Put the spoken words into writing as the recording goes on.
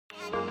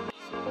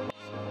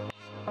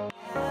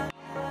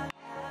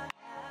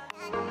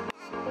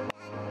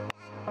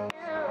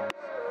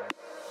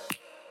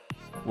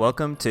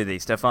Welcome to the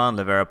Stefan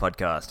Livera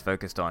podcast,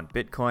 focused on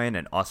Bitcoin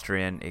and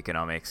Austrian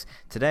economics.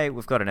 Today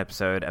we've got an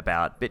episode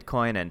about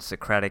Bitcoin and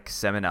Socratic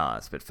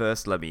seminars, but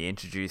first let me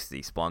introduce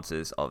the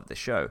sponsors of the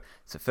show.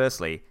 So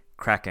firstly,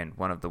 Kraken,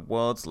 one of the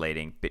world's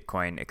leading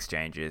Bitcoin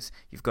exchanges.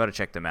 You've got to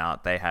check them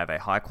out. They have a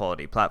high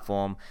quality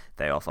platform,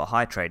 they offer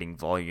high trading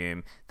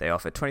volume, they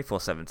offer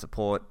 24/7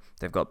 support,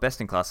 they've got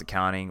best in class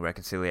accounting,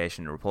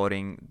 reconciliation and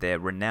reporting, they're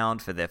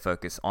renowned for their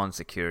focus on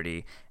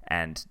security,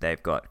 and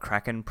they've got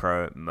Kraken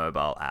Pro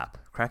mobile app.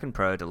 Kraken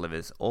Pro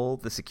delivers all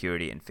the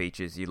security and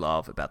features you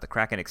love about the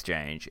Kraken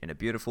exchange in a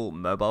beautiful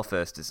mobile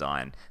first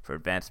design for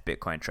advanced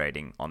Bitcoin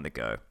trading on the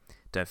go.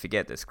 Don't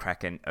forget this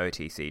Kraken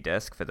OTC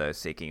desk for those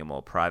seeking a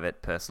more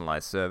private,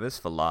 personalized service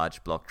for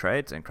large block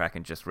trades, and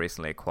Kraken just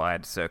recently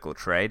acquired Circle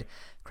Trade.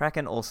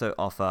 Kraken also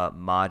offer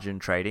margin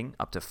trading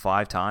up to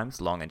 5 times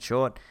long and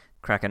short.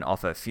 Kraken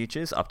offer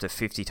futures up to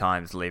 50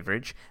 times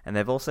leverage, and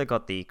they've also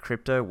got the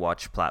Crypto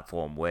Watch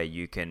platform where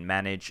you can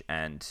manage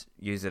and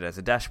use it as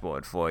a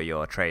dashboard for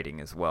your trading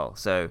as well.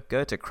 So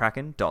go to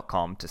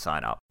kraken.com to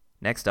sign up.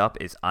 Next up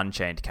is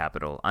Unchained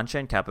Capital.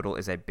 Unchained Capital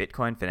is a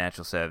Bitcoin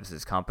financial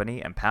services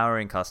company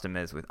empowering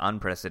customers with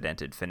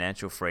unprecedented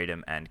financial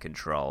freedom and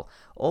control.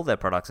 All their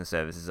products and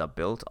services are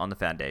built on the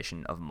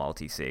foundation of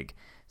multi-sig.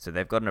 So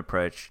they've got an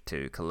approach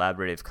to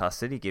collaborative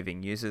custody,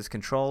 giving users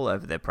control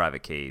over their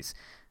private keys.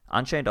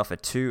 Unchained offer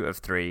 2 of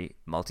 3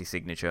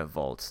 multi-signature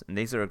vaults, and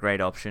these are a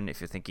great option if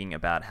you're thinking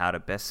about how to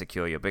best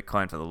secure your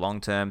Bitcoin for the long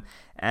term.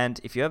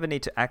 And if you ever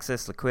need to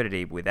access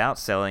liquidity without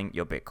selling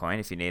your Bitcoin,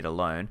 if you need a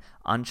loan,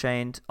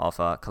 Unchained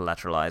offer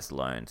collateralized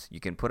loans. You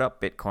can put up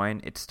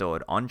Bitcoin, it's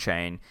stored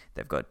on-chain,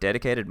 they've got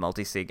dedicated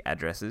multi-sig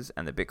addresses,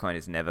 and the Bitcoin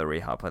is never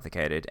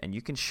rehypothecated, and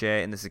you can share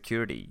in the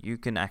security. You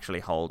can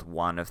actually hold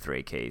 1 of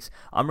 3 keys.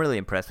 I'm really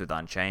impressed with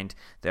Unchained.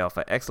 They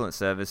offer excellent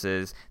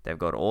services, they've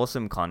got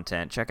awesome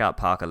content. Check out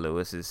Parker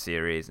Lewis's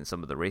series and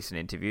some of the recent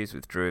interviews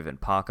with Dhruv and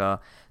Parker.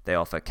 They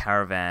offer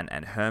Caravan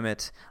and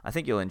Hermit. I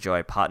think you'll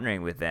enjoy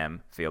partnering with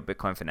them for your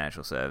Bitcoin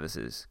financial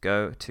services.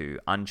 Go to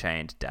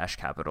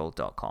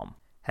unchained-capital.com.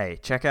 Hey,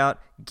 check out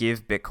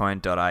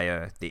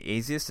GiveBitcoin.io, the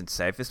easiest and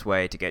safest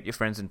way to get your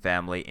friends and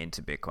family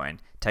into Bitcoin.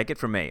 Take it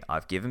from me,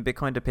 I've given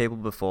Bitcoin to people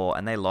before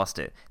and they lost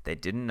it. They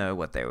didn't know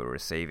what they were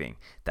receiving.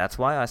 That's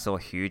why I saw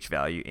huge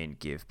value in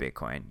Give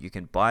Bitcoin. You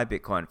can buy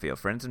Bitcoin for your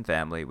friends and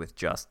family with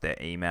just their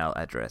email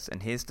address.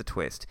 And here's the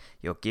twist.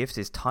 Your gift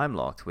is time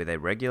locked with a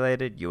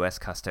regulated US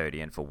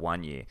custodian for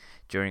 1 year,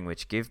 during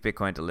which Give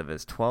Bitcoin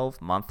delivers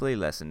 12 monthly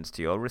lessons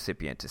to your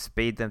recipient to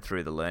speed them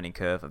through the learning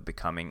curve of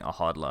becoming a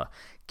hodler.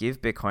 Give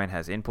Bitcoin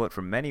has input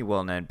from many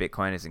well-known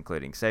Bitcoiners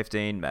including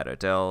Safedine, Matt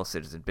Odell,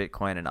 Citizen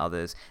Bitcoin and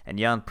others, and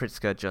Jan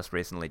Pritzker just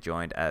recently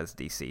joined as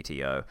the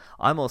CTO.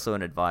 I'm also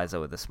an advisor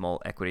with a small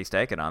equity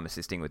stake and I'm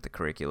assisting with the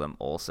curriculum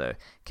also.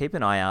 Keep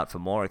an eye out for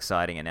more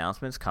exciting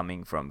announcements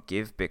coming from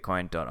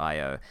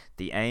GiveBitcoin.io.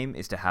 The aim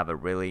is to have a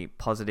really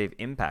positive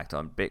impact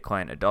on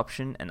Bitcoin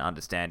adoption and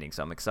understanding,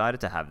 so I'm excited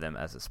to have them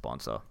as a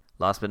sponsor.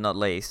 Last but not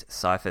least,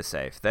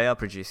 CipherSafe. They are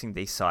producing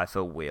the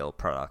Cypher Wheel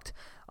product.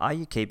 Are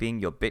you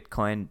keeping your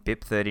Bitcoin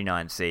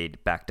BIP39 seed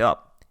backed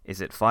up? Is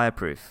it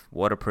fireproof,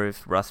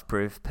 waterproof,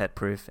 rustproof,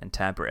 petproof, and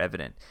tamper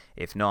evident?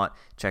 If not,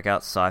 check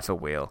out Cypher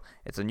Wheel.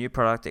 It's a new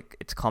product,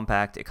 it's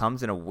compact, it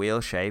comes in a wheel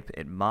shape,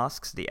 it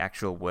masks the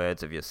actual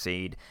words of your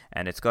seed,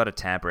 and it's got a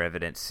tamper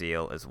evident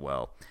seal as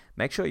well.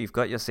 Make sure you've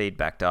got your seed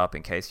backed up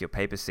in case your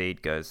paper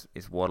seed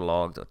is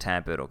waterlogged or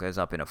tampered or goes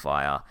up in a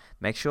fire.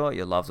 Make sure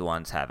your loved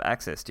ones have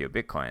access to your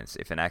Bitcoins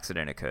if an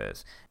accident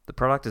occurs. The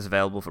product is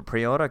available for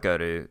pre-order. Go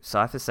to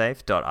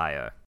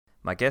cyphersafe.io.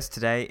 My guest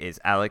today is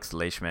Alex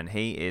Leishman.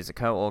 He is a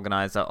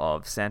co-organizer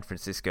of San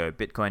Francisco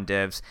Bitcoin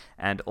Devs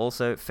and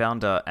also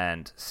founder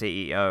and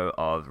CEO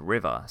of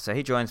River. So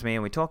he joins me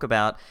and we talk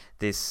about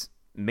this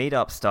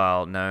meetup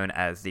style known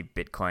as the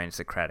Bitcoin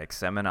Socratic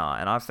Seminar,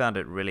 and I found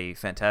it really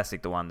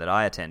fantastic, the one that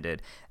I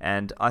attended,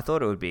 and I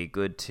thought it would be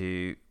good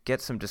to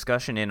get some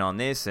discussion in on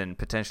this, and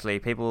potentially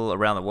people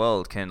around the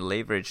world can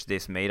leverage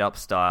this meetup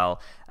style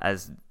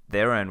as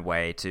their own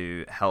way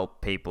to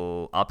help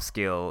people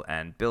upskill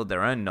and build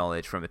their own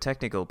knowledge from a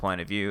technical point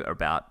of view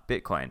about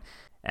Bitcoin.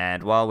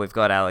 And while we've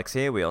got Alex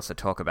here, we also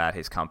talk about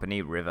his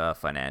company, River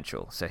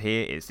Financial. So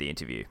here is the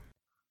interview.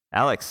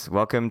 Alex,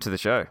 welcome to the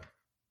show.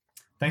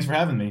 Thanks for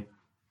having me.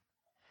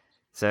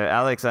 So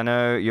Alex, I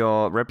know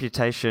your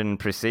reputation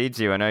precedes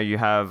you. I know you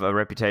have a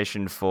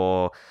reputation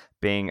for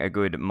being a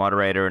good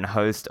moderator and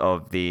host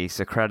of the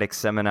Socratic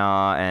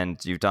Seminar, and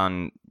you've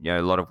done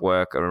a lot of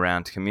work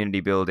around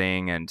community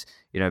building, and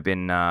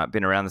been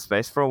around the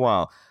space for a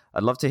while.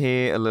 I'd love to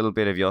hear a little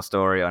bit of your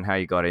story on how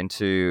you got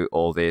into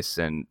all this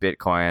and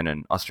Bitcoin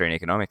and Austrian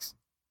economics.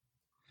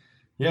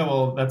 Yeah,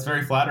 well, that's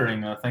very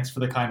flattering. Thanks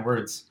for the kind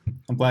words.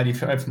 I'm glad you've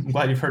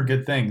heard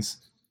good things.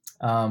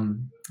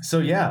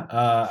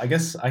 I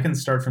guess I can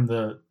start from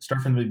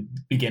the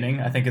beginning.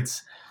 I think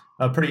it's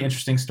a pretty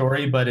interesting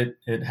story, but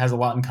it has a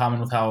lot in common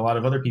with how a lot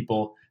of other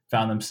people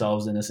found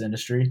themselves in this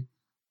industry.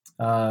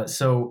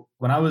 So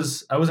when I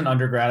was an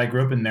undergrad, I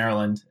grew up in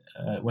Maryland,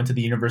 went to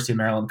the University of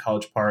Maryland,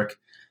 College Park,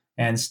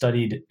 and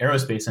studied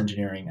aerospace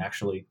engineering,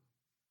 actually.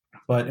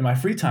 But in my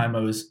free time, I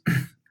was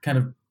kind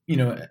of,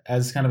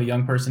 as kind of a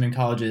young person in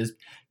colleges,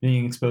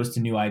 being exposed to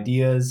new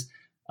ideas.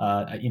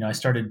 I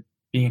started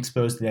being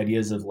exposed to the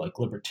ideas of like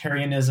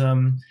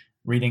libertarianism,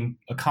 reading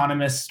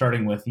economists,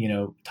 starting with,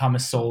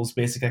 Thomas Sowell's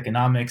Basic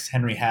Economics,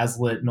 Henry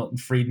Hazlitt, Milton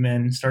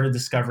Friedman, started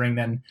discovering,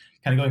 then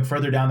kind of going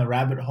further down the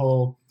rabbit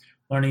hole,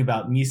 learning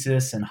about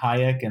Mises and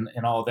Hayek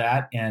and all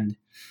that. And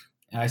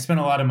I spent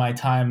a lot of my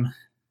time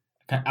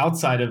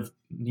outside of,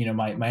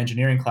 my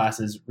engineering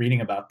classes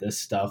reading about this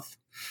stuff.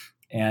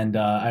 And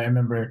I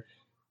remember,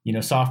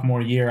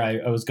 sophomore year,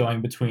 I was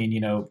going between,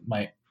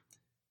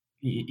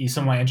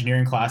 some of my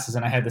engineering classes,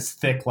 and I had this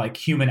thick like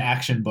human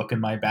action book in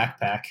my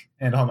backpack,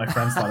 and all my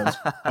friends thought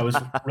I was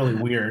really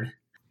weird.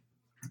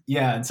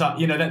 Yeah, and so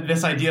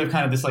this idea of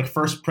kind of this like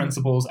first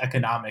principles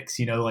economics,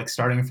 like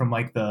starting from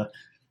like the,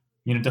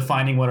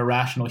 defining what a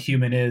rational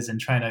human is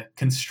and trying to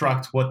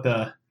construct what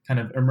the kind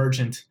of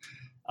emergent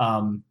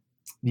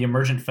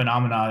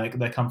phenomena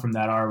that come from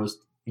that are, was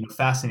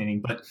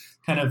fascinating. But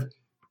kind of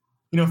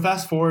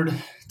fast forward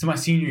to my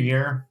senior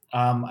year,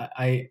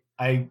 I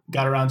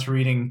got around to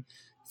reading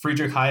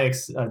Friedrich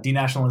Hayek's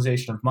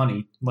Denationalization of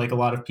Money, like a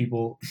lot of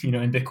people,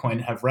 in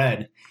Bitcoin have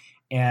read.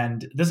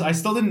 And this, I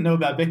still didn't know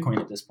about Bitcoin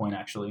at this point,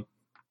 actually.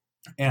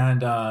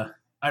 And I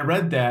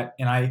read that,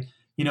 and I,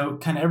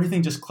 kind of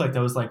everything just clicked.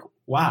 I was like,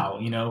 wow,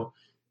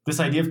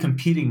 this idea of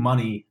competing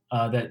money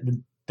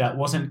that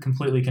wasn't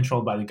completely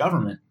controlled by the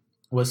government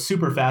was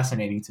super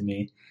fascinating to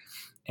me.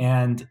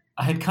 And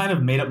I had kind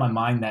of made up my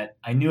mind that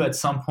I knew at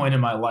some point in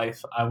my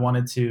life I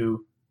wanted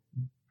to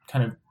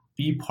kind of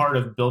be part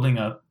of building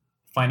a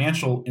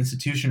financial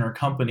institution or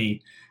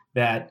company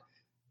that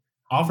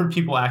offered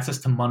people access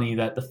to money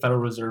that the Federal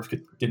Reserve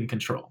didn't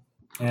control.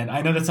 And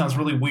I know that sounds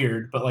really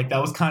weird, but like that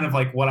was kind of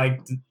like what I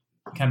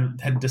kind of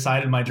had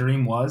decided my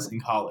dream was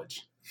in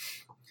college.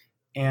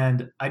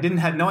 And I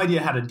had no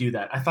idea how to do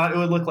that. I thought it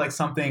would look like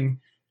something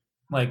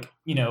like,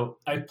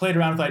 I played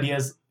around with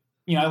ideas.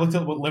 I looked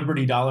at what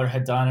Liberty Dollar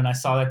had done, and I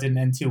saw that didn't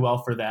end too well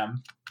for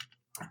them.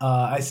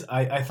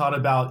 I thought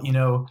about,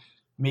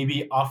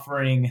 maybe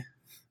offering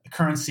a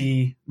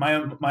currency, my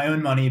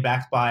own money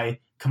backed by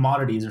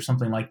commodities or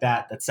something like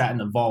that sat in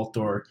a vault,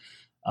 or,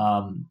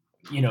 some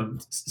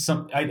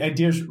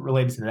ideas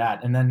related to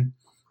that. And then,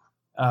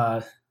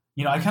 I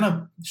kind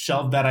of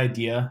shelved that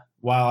idea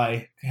while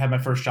I had my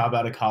first job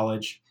out of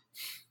college.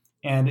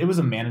 And it was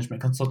a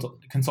management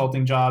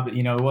consulting job.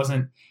 I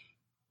wasn't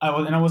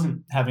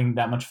having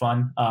that much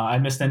fun. I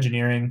missed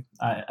engineering.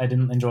 I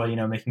didn't enjoy,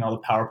 making all the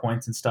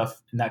PowerPoints and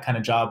stuff in that kind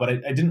of job, but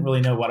I didn't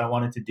really know what I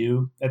wanted to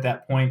do at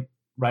that point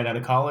right out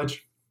of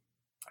college.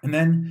 And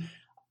then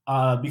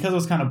because I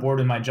was kind of bored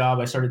in my job,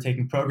 I started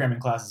taking programming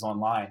classes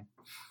online.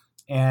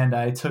 And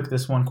I took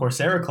this one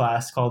Coursera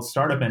class called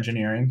Startup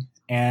Engineering.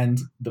 And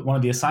one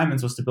of the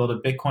assignments was to build a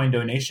Bitcoin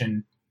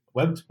donation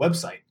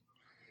website.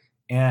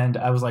 And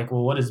I was like,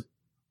 well, what is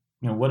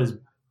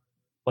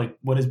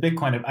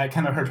Bitcoin? I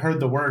kind of heard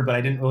the word, but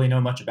I didn't really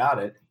know much about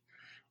it.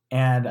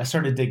 And I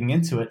started digging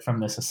into it from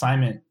this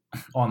assignment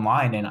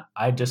online. And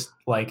I just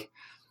like,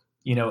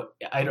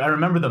 I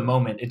remember the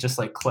moment it just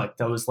like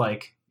clicked. I was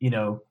like,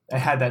 I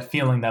had that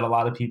feeling that a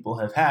lot of people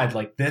have had,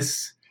 like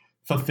this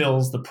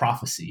fulfills the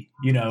prophecy,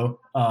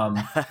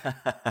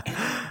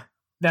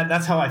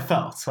 that's how I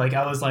felt. Like,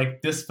 I was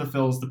like, this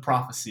fulfills the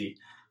prophecy.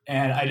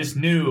 And I just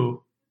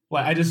knew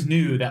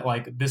that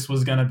like this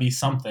was going to be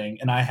something,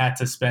 and I had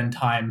to spend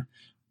time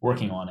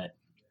working on it.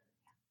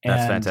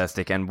 That's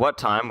fantastic. And what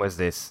time was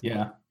this?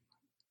 Yeah.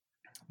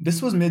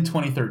 This was mid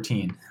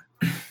 2013.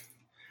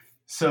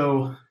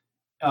 So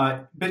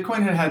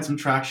Bitcoin had some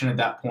traction at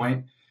that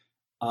point.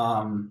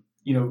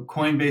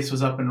 Coinbase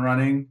was up and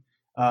running.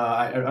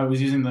 I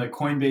was using the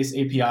Coinbase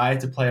API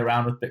to play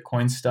around with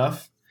Bitcoin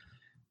stuff.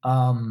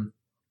 The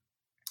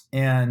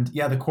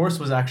course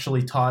was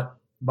actually taught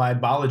by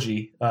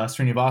Balaji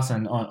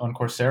Srinivasan on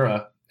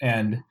Coursera,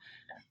 and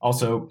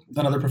also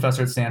another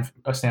professor at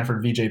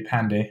Stanford, Vijay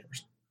Pandey.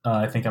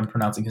 I think I'm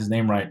pronouncing his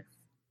name right.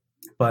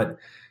 But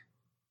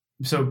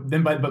so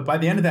then by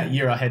the end of that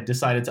year, I had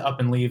decided to up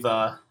and leave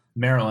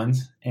Maryland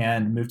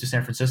and move to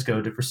San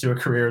Francisco to pursue a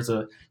career as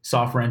a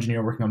software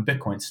engineer working on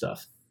Bitcoin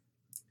stuff.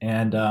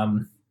 And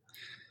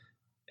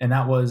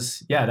that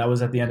was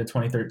at the end of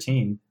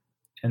 2013.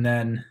 And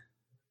then,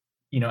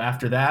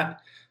 after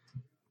that,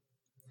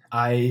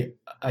 I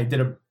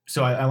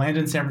landed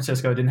in San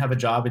Francisco. I didn't have a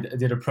job. I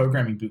did a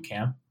programming boot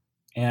camp,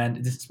 and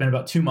it's been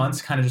about 2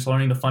 months kind of just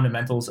learning the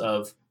fundamentals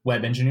of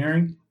web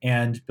engineering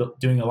and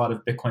doing a lot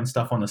of Bitcoin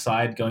stuff on the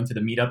side, going to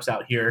the meetups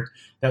out here.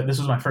 This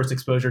was my first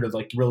exposure to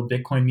like real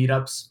Bitcoin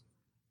meetups.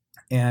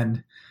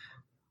 And,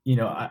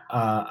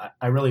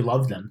 I really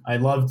loved them. I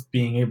loved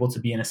being able to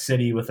be in a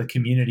city with a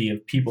community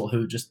of people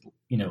who just,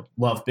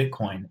 love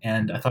Bitcoin.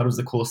 And I thought it was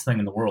the coolest thing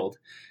in the world.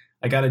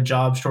 I got a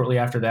job shortly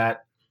after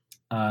that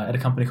at a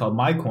company called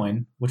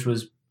MyCoin, which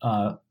was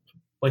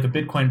like a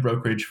Bitcoin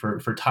brokerage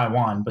for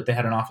Taiwan, but they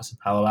had an office in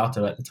Palo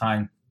Alto at the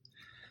time.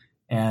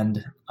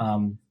 And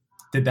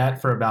did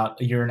that for about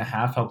a year and a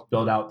half, helped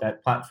build out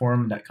that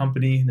platform, that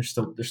company.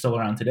 They're still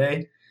around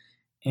today.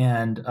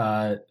 and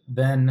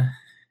then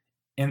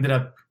ended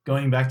up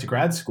going back to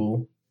grad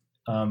school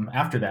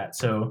after that.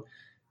 So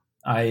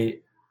I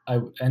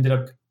ended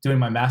up doing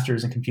my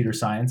master's in computer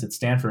science at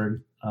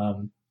Stanford.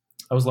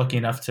 I was lucky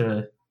enough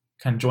to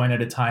kind of join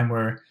at a time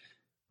where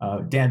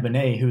Dan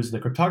Benet, who's the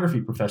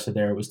cryptography professor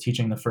there, was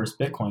teaching the first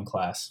Bitcoin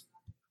class.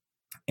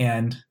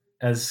 And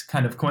as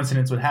kind of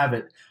coincidence would have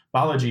it,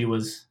 Balaji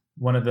was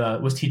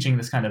teaching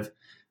this kind of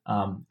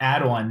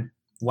add-on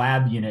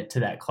lab unit to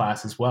that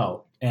class as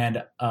well.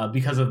 And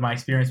because of my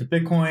experience with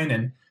Bitcoin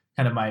and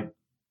kind of my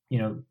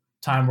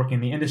time working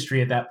in the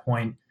industry at that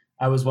point,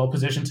 I was well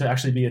positioned to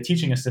actually be a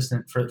teaching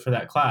assistant for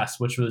that class,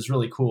 which was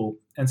really cool.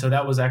 And so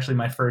that was actually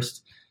my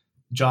first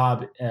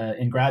job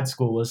in grad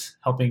school, was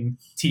helping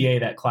TA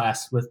that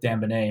class with Dan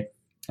Benet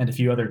and a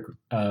few other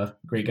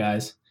great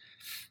guys.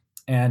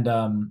 And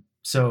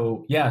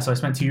so I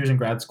spent 2 years in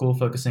grad school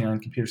focusing on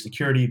computer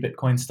security,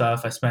 Bitcoin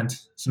stuff. I spent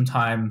some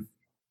time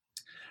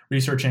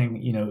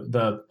researching,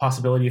 the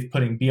possibility of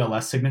putting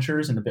BLS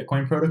signatures in the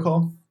Bitcoin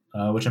protocol,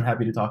 which I'm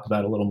happy to talk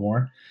about a little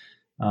more.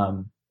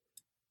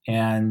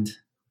 And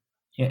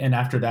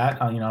after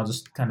that, I'll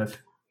just kind of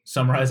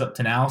summarize up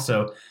to now.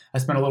 So I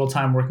spent a little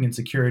time working in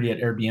security at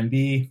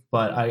Airbnb,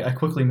 but I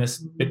quickly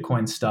missed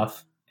Bitcoin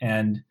stuff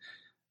and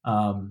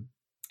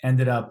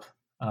ended up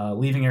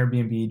leaving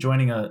Airbnb,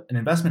 joining an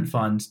investment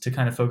fund to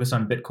kind of focus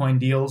on Bitcoin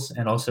deals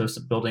and also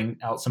building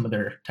out some of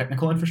their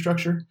technical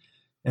infrastructure.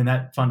 And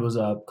that fund was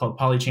called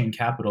Polychain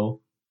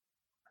Capital.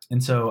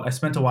 And so I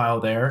spent a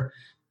while there,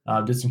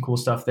 did some cool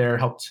stuff there,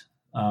 helped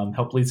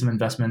lead some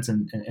investments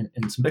in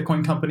some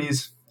Bitcoin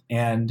companies,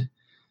 and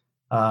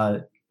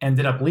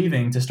ended up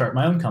leaving to start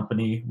my own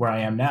company where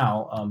I am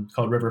now,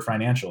 called River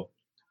Financial.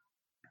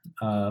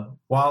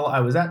 While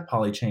I was at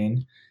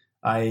Polychain,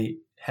 I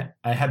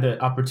had the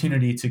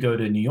opportunity to go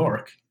to New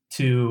York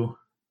to,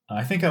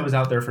 I think I was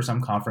out there for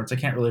some conference. I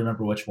can't really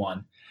remember which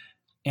one.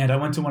 And I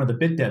went to one of the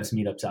BitDevs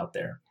meetups out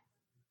there.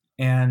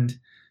 And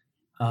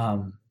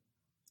the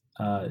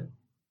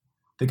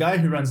guy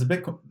who runs the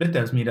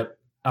BitDevs meetup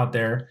out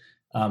there,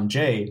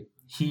 Jay,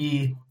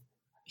 he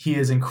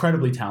is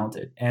incredibly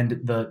talented. And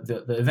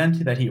the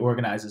event that he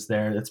organizes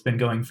there, that's been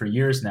going for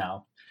years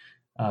now,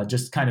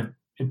 just kind of,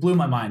 it blew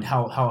my mind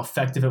how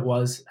effective it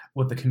was,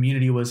 what the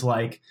community was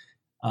like,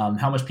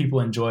 how much people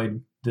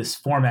enjoyed this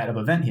format of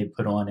event he had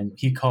put on. And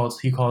he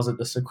calls it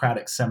the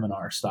Socratic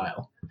seminar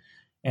style.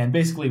 And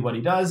basically what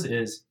he does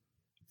is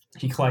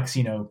he collects,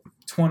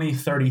 20,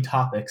 30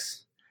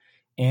 topics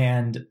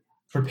and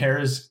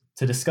prepares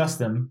to discuss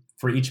them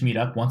for each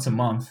meetup once a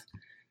month.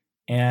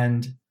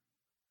 And,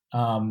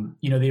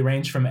 they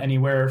range from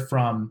anywhere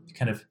from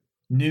kind of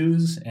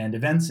news and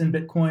events in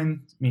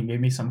Bitcoin,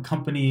 maybe some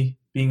company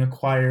being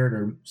acquired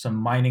or some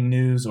mining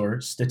news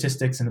or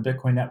statistics in the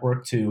Bitcoin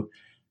network, to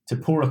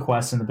pull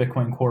requests in the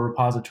Bitcoin Core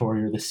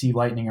repository or the C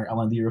Lightning or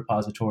LND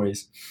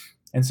repositories.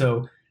 And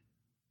so,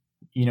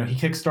 he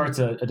kickstarts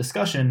a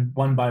discussion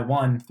one by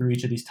one through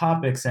each of these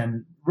topics.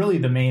 And really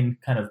the main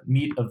kind of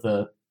meat of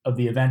the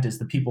event is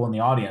the people in the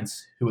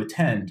audience who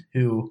attend,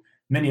 who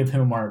many of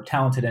whom are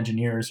talented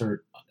engineers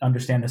or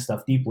understand this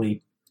stuff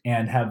deeply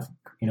and have,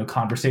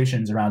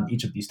 conversations around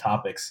each of these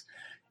topics.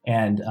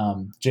 And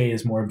Jay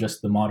is more of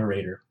just the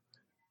moderator.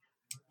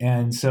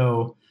 And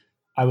so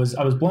I was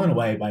blown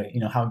away by,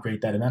 how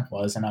great that event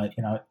was. And I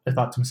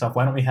thought to myself,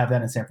 why don't we have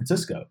that in San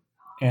Francisco?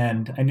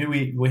 And I knew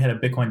we had a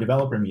Bitcoin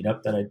developer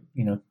meetup that I'd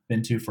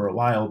been to for a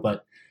while,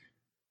 but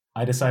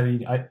I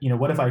decided,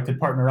 what if I could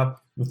partner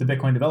up with the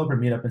Bitcoin developer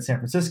meetup in San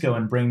Francisco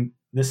and bring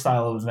this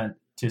style of event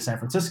to San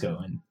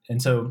Francisco?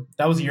 And so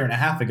that was a year and a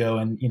half ago,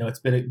 and it's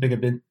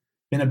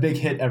been a big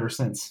hit ever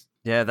since.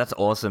 Yeah, that's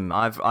awesome.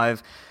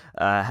 I've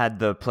had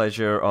the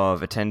pleasure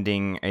of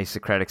attending a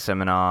Socratic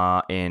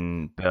seminar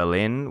in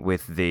Berlin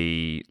with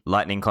the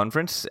Lightning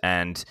Conference,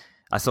 and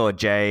I saw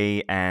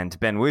Jay and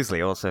Ben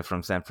Woosley, also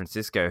from San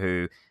Francisco,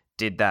 who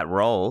did that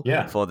role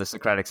for the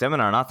Socratic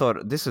seminar. And I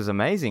thought, this was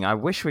amazing. I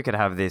wish we could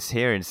have this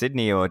here in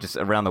Sydney or just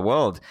around the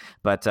world.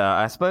 But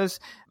I suppose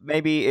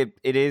maybe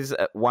it is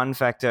one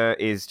factor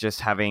is just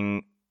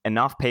having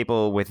enough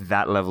people with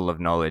that level of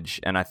knowledge.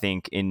 And I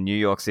think in New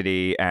York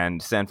City and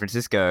San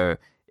Francisco,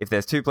 if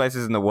there's two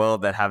places in the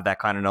world that have that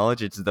kind of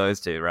knowledge, it's those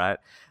two, right?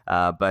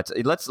 But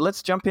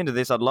let's jump into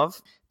this. I'd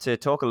love to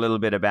talk a little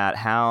bit about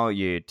how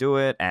you do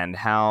it and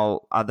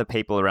how other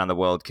people around the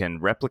world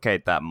can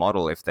replicate that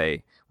model if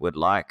they would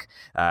like.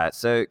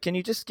 So can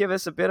you just give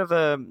us a bit of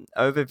an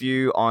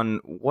overview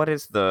on what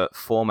is the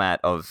format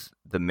of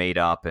the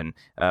meetup and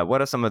what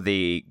are some of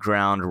the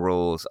ground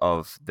rules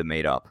of the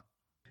meetup?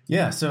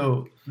 Yeah,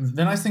 so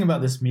the nice thing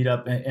about this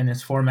meetup and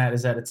its format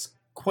is that it's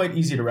quite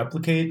easy to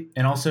replicate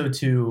and also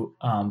to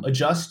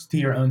adjust to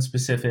your own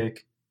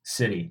specific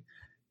city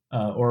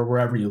or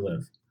wherever you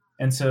live.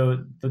 And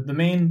so the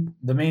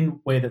main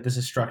way that this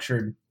is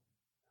structured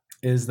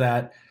is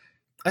that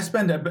I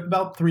spend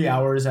about 3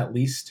 hours at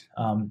least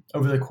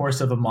over the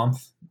course of a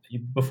month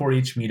before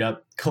each meetup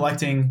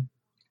collecting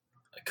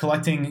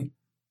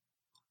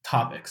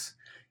topics.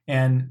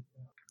 And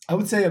I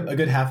would say a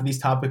good half of these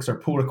topics are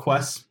pull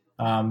requests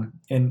in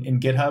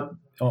GitHub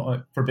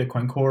for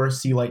Bitcoin Core,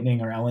 C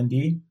Lightning, or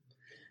LND.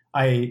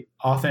 I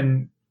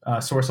often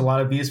source a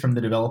lot of these from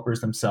the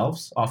developers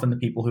themselves, often the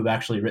people who've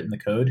actually written the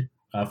code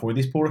for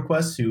these pull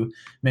requests, who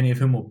many of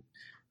whom will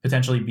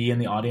potentially be in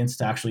the audience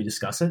to actually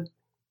discuss it.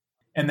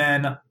 And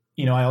then,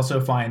 I also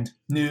find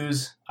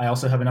news. I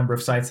also have a number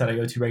of sites that I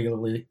go to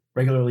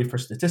regularly for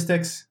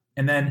statistics.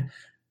 And then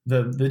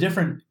the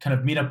different kind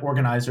of meetup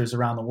organizers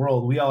around the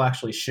world, we all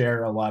actually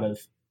share a lot of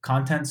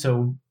content.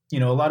 So, a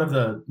lot of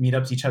the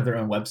meetups each have their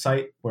own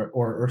website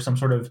or some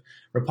sort of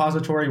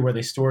repository where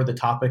they store the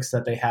topics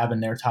that they have in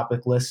their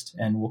topic list,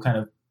 and we'll kind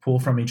of pull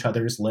from each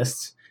other's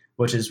lists,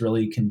 which is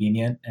really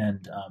convenient,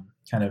 and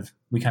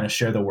we kind of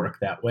share the work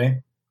that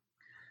way.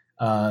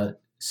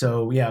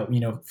 So yeah,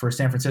 for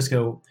San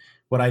Francisco,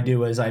 what I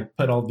do is I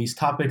put all these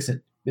topics.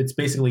 It's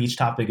basically each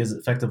topic is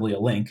effectively a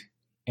link,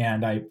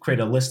 and I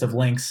create a list of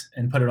links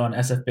and put it on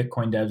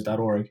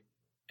sfbitcoindevs.org,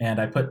 and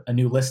I put a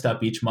new list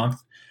up each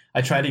month.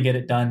 I try to get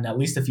it done at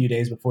least a few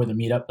days before the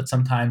meetup, but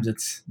sometimes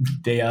it's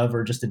day of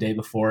or just a day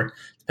before,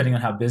 depending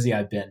on how busy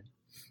I've been.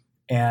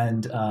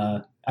 And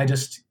I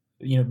just,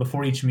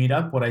 before each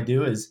meetup, what I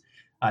do is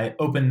I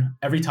open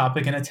every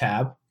topic in a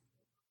tab.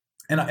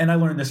 And I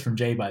learned this from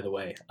Jay, by the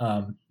way.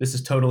 This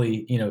is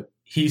totally,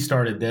 he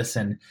started this,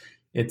 and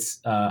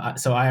it's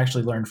so I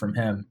actually learned from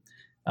him,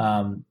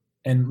 and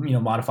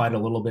modified a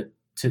little bit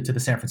to the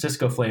San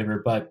Francisco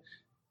flavor. But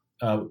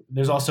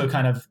there's also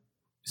kind of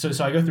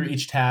so I go through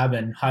each tab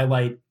and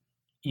highlight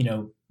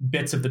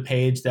bits of the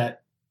page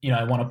that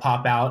I want to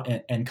pop out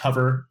and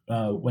cover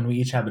when we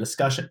each have a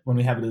discussion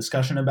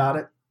about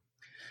it.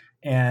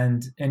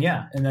 And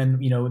then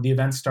the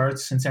event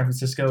starts in San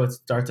Francisco. It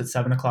starts at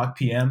 7:00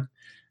 p.m.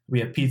 We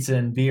have pizza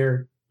and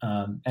beer.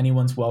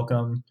 Anyone's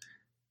welcome.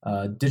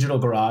 Digital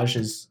Garage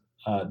is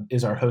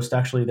our host.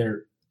 Actually,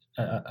 they're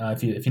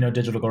if you know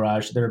Digital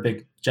Garage, they're a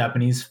big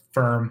Japanese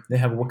firm. They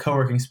have a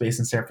co-working space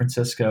in San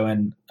Francisco,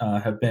 and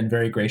have been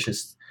very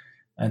gracious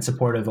and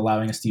supportive,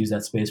 allowing us to use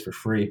that space for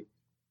free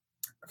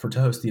to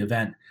host the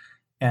event.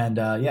 And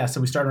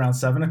so we start around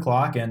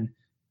 7:00 and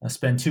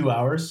spend 2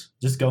 hours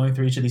just going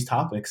through each of these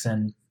topics.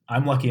 And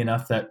I'm lucky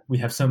enough that we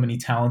have so many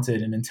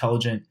talented and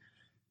intelligent,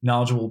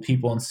 knowledgeable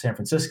people in San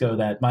Francisco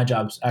that my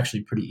job's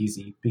actually pretty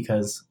easy,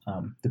 because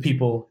the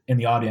people in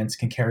the audience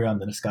can carry on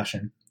the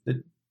discussion.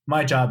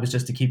 My job is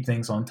just to keep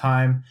things on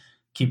time,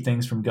 keep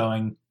things from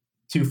going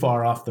too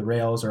far off the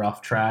rails or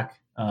off track.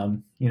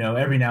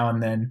 Every now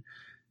and then,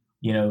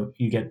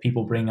 you get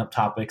people bringing up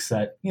topics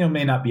that,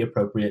 may not be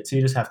appropriate. So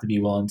you just have to be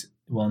willing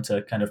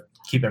to kind of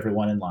keep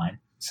everyone in line.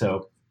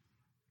 So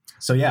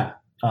yeah.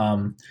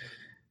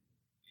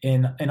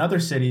 In other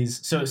cities,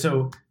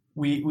 so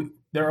we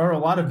there are a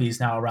lot of these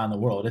now around the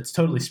world. It's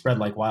totally spread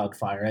like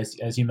wildfire.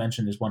 As you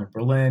mentioned, there's one in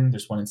Berlin.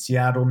 There's one in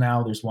Seattle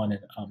now. There's one in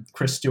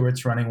Chris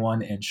Stewart's running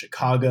one in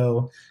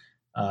Chicago,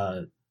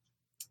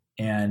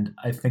 and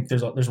I think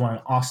there's one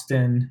in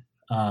Austin,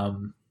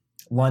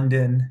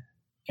 London,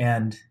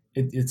 and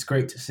it's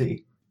great to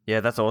see.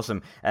 Yeah, that's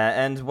awesome.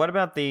 And what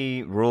about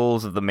the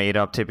rules of the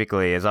meetup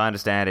typically? As I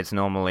understand, it's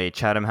normally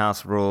Chatham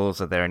House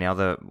rules. Are there any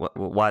other?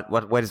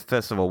 What is,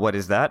 first of all, what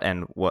is that?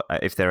 And what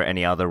if there are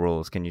any other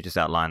rules? Can you just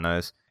outline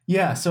those?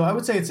 Yeah, so I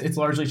would say it's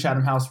largely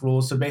Chatham House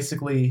rules. So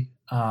basically,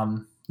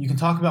 you can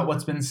talk about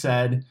what's been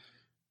said.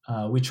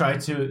 We try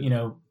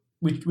to,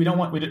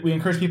 we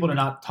encourage people to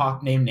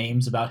not name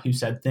names about who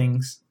said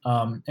things.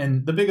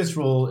 And the biggest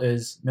rule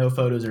is no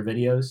photos or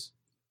videos.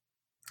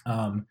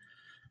 And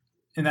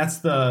that's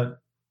that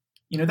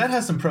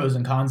has some pros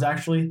and cons,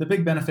 actually. The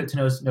big benefit to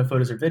no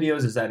photos or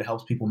videos is that it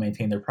helps people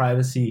maintain their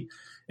privacy.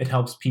 It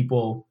helps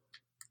people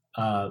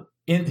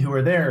who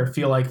are there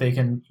feel like they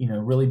can,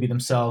 really be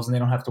themselves, and they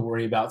don't have to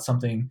worry about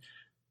something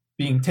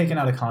being taken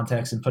out of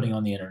context and being put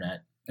on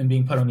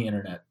the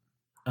internet.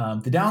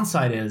 The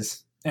downside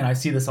is, and I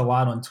see this a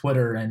lot on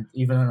Twitter and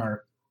even on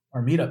our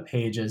meetup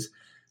page, is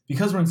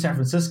because we're in San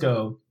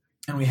Francisco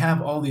and we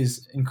have all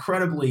these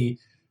incredibly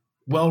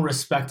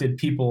well-respected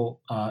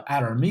people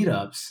at our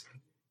meetups,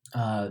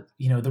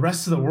 the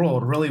rest of the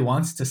world really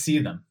wants to see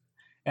them,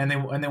 and they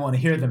want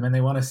to hear them, and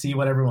they want to see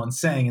what everyone's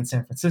saying in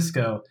San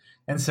Francisco.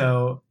 And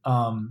so,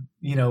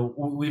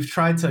 we've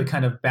tried to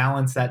kind of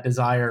balance that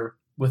desire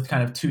with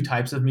kind of two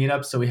types of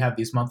meetups. So we have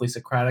these monthly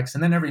Socratics,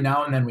 and then every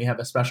now and then we have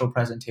a special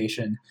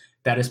presentation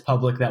that is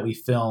public that we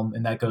film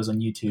and that goes on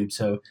YouTube.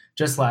 So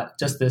just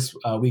this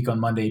week on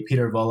Monday,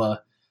 Peter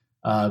Vola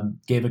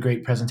gave a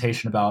great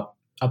presentation about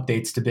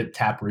updates to Bit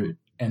Taproot.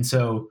 And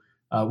so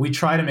we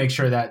try to make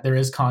sure that there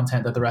is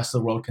content that the rest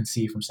of the world can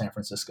see from San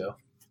Francisco.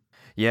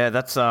 Yeah,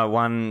 that's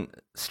one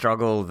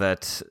struggle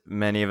that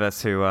many of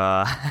us who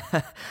are,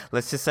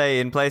 let's just say,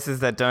 in places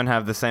that don't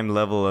have the same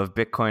level of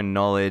Bitcoin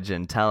knowledge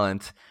and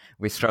talent,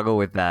 we struggle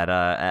with that.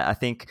 I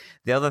think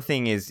the other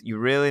thing is you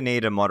really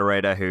need a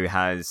moderator who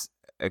has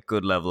a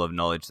good level of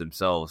knowledge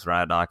themselves,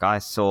 right? Like I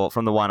saw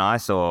from the one I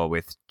saw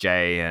with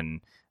Jay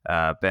and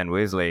Ben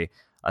Weasley,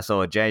 I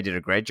saw Jay did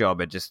a great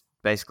job at just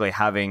basically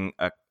having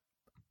a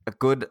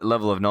good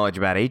level of knowledge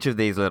about each of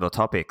these little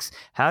topics.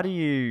 How do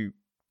you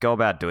go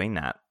about doing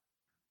that?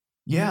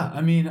 Yeah,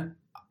 I mean,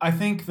 I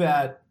think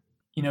that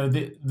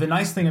the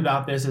nice thing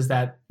about this is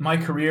that my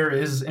career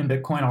is in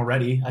Bitcoin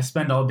already. I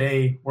spend all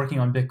day working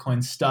on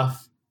Bitcoin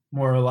stuff,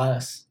 more or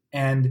less,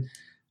 and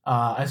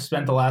I've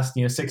spent the last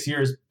 6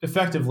 years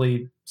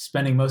effectively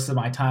spending most of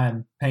my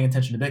time paying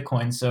attention to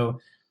Bitcoin. So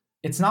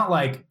it's not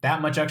like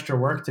that much extra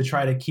work to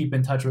try to keep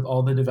in touch with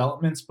all the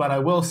developments. But I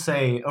will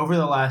say, over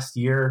the last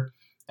year,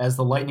 as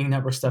the Lightning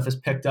Network stuff has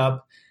picked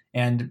up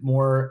and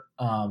more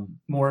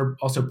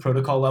also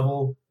protocol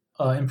level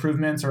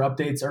improvements or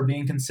updates are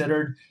being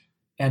considered,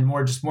 and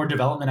more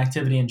development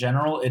activity in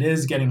general, it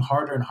is getting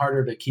harder and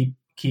harder to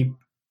keep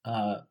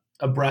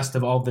abreast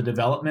of all the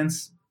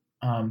developments.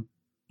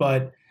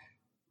 But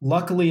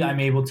luckily, I'm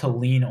able to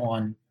lean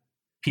on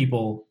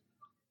people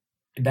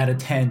that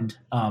attend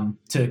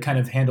to kind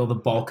of handle the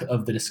bulk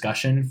of the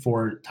discussion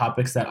for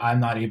topics that I'm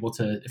not able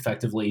to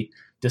effectively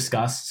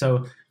discuss.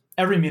 So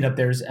every meetup,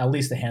 there's at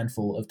least a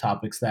handful of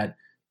topics that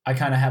I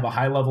kind of have a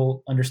high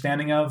level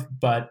understanding of,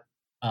 but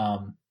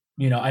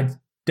I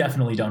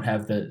definitely don't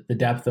have the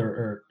depth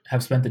or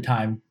have spent the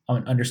time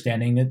on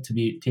understanding it to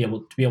be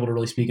able to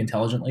really speak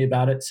intelligently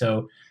about it.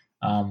 So,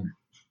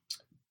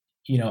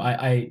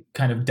 I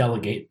kind of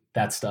delegate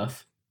that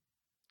stuff.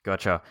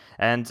 Gotcha.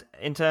 And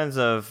in terms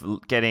of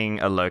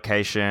getting a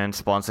location,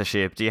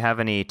 sponsorship, do you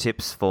have any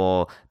tips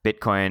for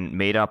Bitcoin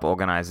meetup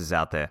organizers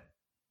out there?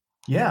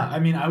 Yeah, I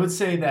mean, I would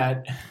say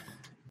that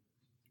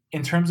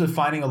in terms of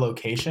finding a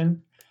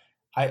location,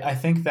 I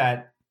think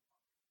that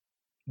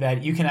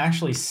you can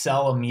actually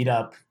sell a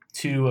meetup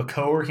to a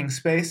co-working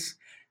space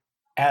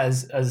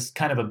as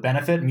kind of a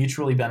benefit,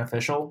 mutually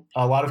beneficial.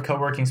 A lot of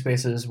co-working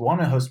spaces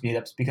want to host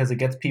meetups because it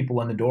gets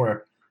people in the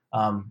door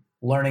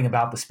learning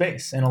about the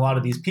space. And a lot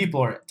of these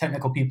people are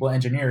technical people,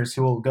 engineers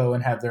who will go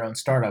and have their own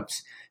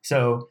startups.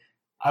 So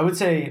I would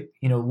say,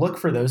 look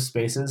for those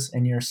spaces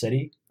in your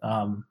city.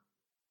 I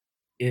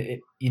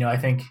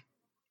think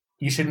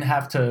you shouldn't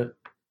have to,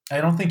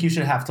 I don't think you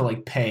should have to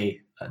like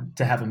pay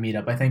to have a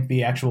meetup. I think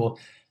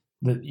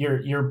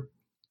you're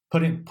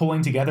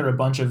pulling together a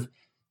bunch of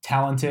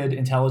talented,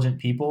 intelligent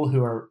people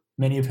who are,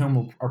 many of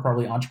whom are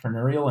probably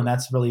entrepreneurial, and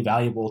that's really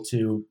valuable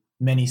to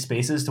many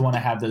spaces to want to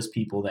have those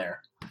people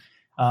there.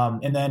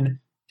 And then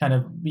kind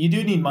of, you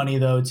do need money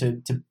though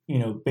to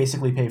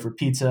basically pay for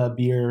pizza,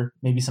 beer,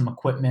 maybe some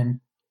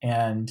equipment.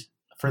 And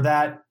for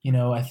that,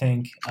 I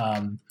think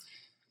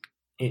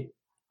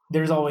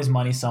there's always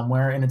money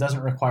somewhere, and it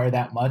doesn't require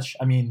that much.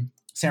 I mean,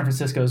 San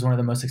Francisco is one of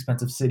the most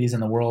expensive cities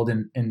in the world,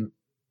 and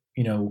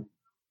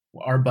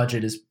our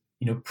budget is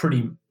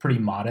pretty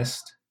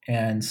modest.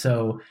 And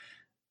so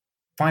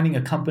finding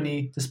a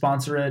company to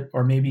sponsor it,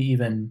 or maybe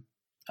even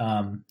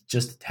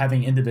just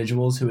having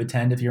individuals who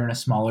attend, if you're in a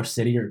smaller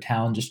city or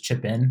town, just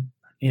chip in,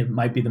 it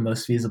might be the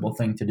most feasible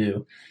thing to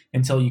do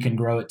until you can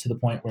grow it to the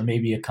point where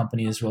maybe a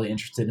company is really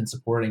interested in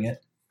supporting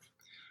it.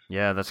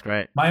 Yeah, that's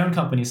great. My own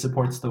company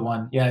supports the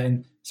one. Yeah,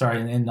 in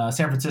San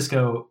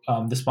Francisco,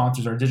 the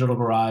sponsors are Digital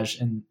Garage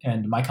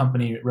and my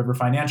company, River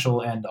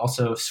Financial, and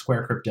also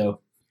Square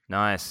Crypto.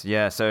 Nice.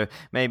 Yeah. So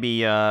maybe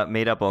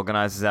meetup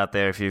organizers out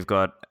there, if you've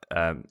got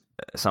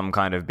some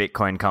kind of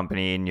Bitcoin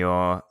company in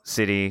your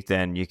city,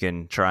 then you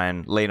can try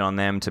and lean on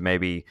them to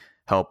maybe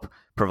help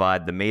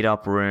provide the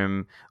meetup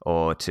room,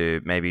 or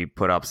to maybe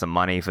put up some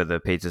money for the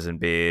pizzas and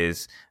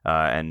beers,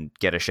 and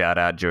get a shout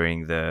out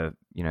during the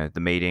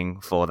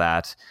meeting for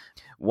that.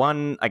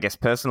 One, I guess,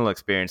 personal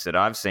experience that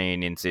I've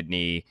seen in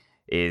Sydney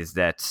is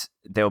that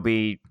there'll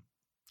be,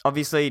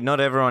 obviously,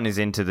 not everyone is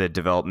into the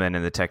development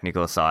and the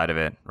technical side of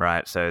it,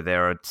 right? So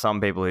there are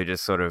some people who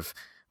just sort of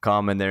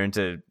come and they're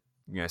into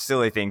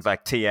silly things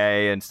like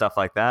TA and stuff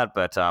like that.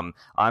 But I'm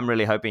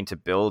really hoping to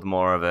build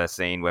more of a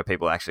scene where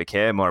people actually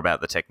care more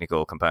about the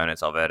technical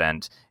components of it,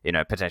 and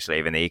potentially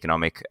even the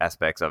economic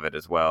aspects of it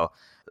as well.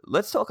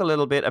 Let's talk a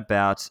little bit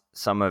about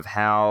some of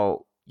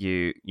how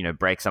you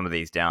break some of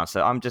these down.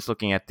 So I'm just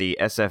looking at the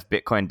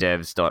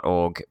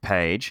sfbitcoindevs.org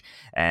page,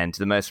 and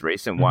the most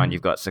recent one,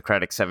 you've got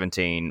Socratic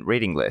 17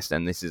 reading list,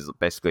 and this is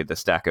basically the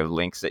stack of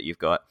links that you've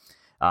got.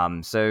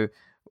 So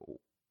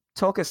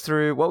talk us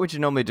through, what would you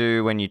normally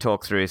do when you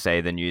talk through, say,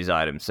 the news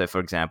items? So for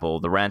example,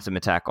 the ransom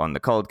attack on the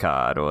Cold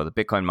Card, or the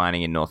Bitcoin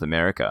mining in North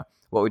America.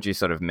 What would you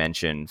sort of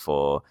mention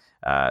for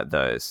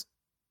those?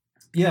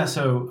 Yeah,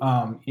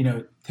 so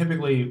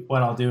typically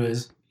what I'll do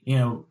is,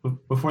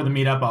 before the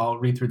meetup, I'll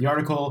read through the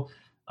article,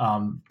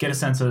 get a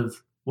sense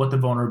of what the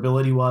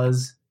vulnerability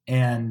was,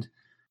 and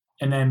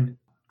then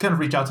kind of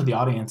reach out to the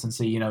audience and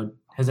see,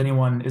 is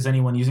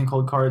anyone using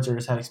cold cards or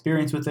has had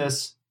experience with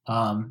this?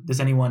 Does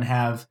anyone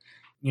have,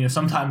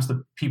 sometimes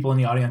the people in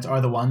the audience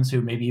are the ones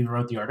who maybe even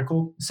wrote the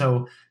article.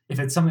 So if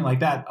it's something like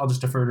that, I'll just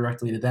defer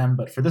directly to them.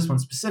 But for this one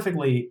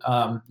specifically,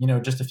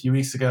 just a few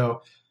weeks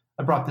ago,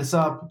 I brought this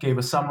up, gave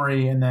a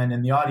summary, and then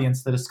in the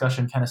audience, the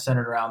discussion kind of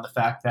centered around the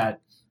fact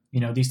that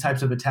these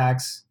types of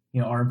attacks,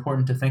 are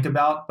important to think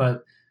about,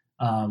 but,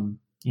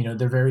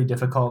 they're very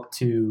difficult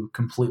to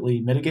completely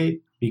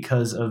mitigate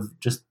because of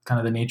just kind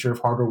of the nature of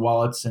hardware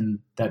wallets, and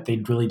that they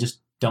really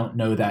just don't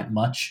know that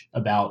much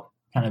about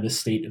kind of the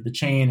state of the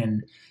chain.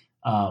 And,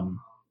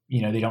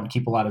 they don't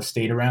keep a lot of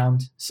state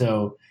around.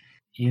 So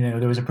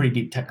there was a pretty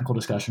deep technical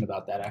discussion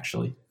about that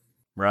actually.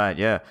 Right,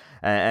 yeah.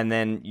 And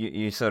then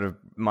you sort of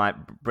might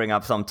bring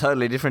up some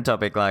totally different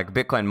topic like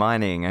Bitcoin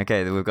mining.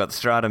 Okay, we've got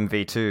Stratum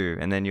V2,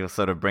 and then you'll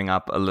sort of bring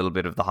up a little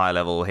bit of the high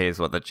level, here's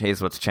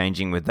what's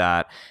changing with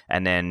that.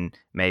 And then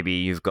maybe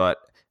you've got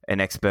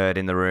an expert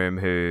in the room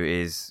who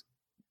is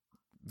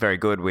very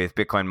good with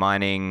Bitcoin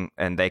mining,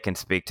 and they can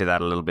speak to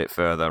that a little bit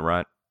further,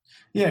 right?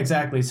 Yeah,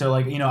 exactly. So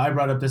I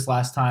brought up this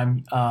last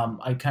time.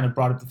 I kind of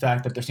brought up the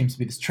fact that there seems to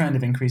be this trend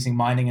of increasing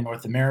mining in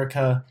North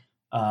America.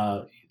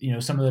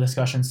 Some of the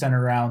discussions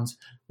center around,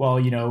 well,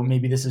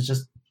 maybe this is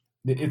just,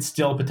 it's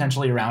still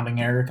potentially a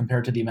rounding error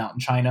compared to the amount in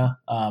China.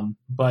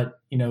 But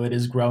it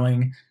is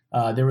growing.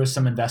 There was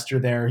some investor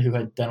there who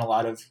had done a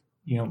lot of,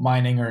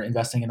 mining or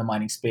investing in the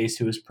mining space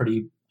who was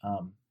pretty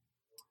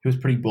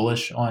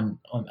bullish on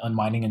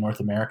mining in North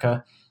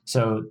America.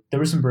 So there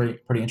was some pretty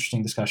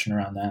interesting discussion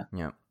around that.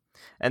 Yeah.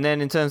 And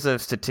then in terms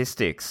of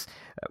statistics,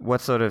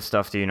 what sort of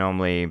stuff do you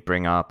normally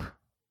bring up?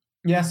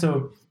 Yeah,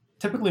 so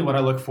typically what I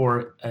look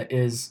for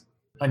is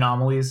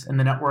anomalies in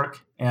the network.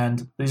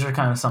 And these are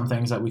kind of some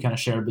things that we kind of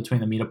shared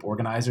between the meetup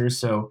organizers.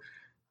 So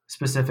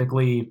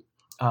specifically,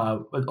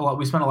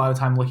 we spent a lot of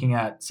time looking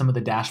at some of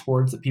the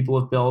dashboards that people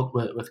have built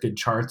with good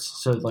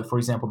charts. So like, for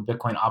example, the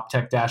Bitcoin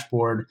Optech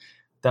dashboard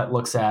that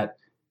looks at,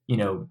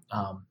 the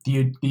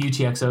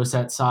UTXO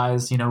set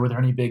size, were there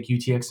any big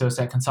UTXO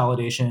set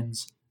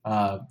consolidations?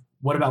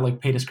 What about like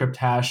pay to script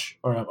hash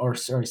or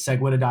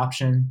SegWit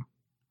adoption?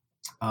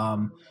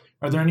 Are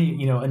there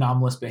any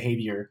anomalous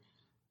behavior?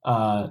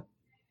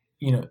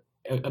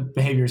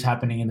 Behaviors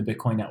happening in the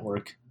Bitcoin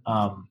network.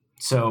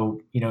 So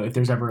if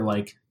there's ever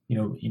like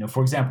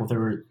for example, if there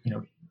were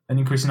an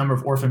increasing number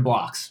of orphan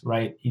blocks,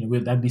 right?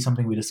 That'd be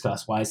something we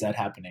discuss. Why is that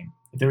happening?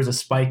 If there was a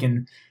spike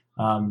in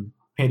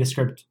pay to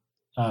script,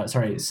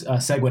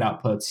 SegWit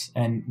outputs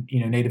and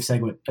native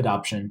SegWit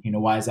adoption,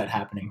 why is that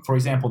happening? For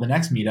example, the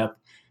next meetup.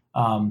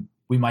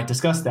 We might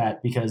discuss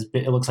that because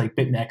it looks like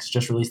BitMEX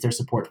just released their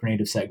support for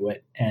native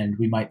SegWit, and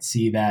we might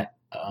see that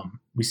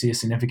we see a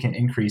significant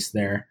increase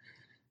there.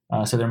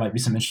 So there might be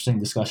some interesting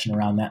discussion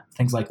around that,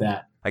 things like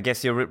that. I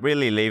guess you're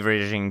really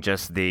leveraging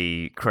just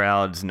the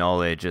crowd's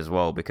knowledge as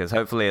well, because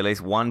hopefully at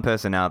least one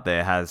person out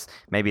there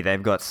maybe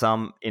they've got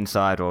some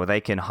insight, or they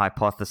can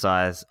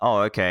hypothesize,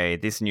 oh, okay,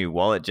 this new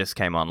wallet just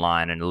came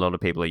online and a lot of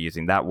people are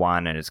using that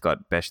one and it's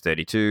got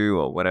Besh32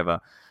 or whatever.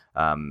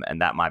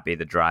 And that might be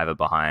the driver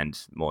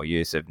behind more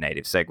use of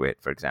native SegWit,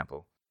 for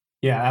example.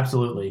 Yeah,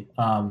 absolutely.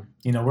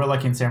 We're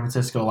lucky in San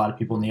Francisco. A lot of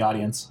people in the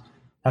audience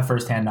have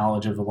firsthand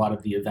knowledge of a lot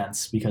of the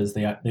events because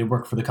they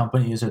work for the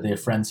companies or they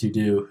have friends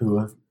who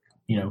have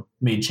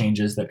made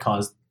changes that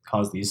cause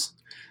these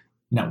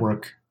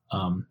network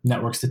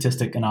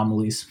statistic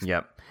anomalies.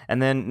 Yep.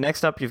 And then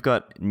next up, you've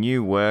got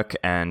new work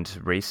and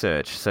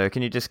research. So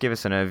can you just give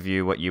us an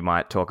overview what you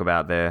might talk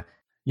about there?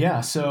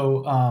 Yeah.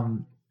 So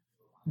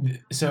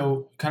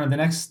kind of the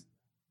next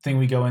thing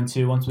we go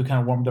into once we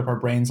kind of warmed up our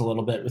brains a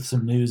little bit with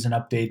some news and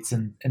updates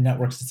and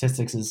network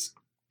statistics is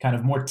kind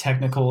of more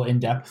technical,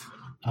 in-depth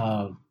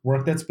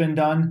work that's been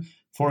done.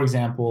 For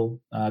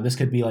example, this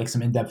could be like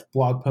some in-depth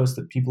blog posts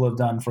that people have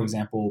done. For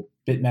example,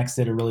 BitMEX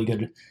did a really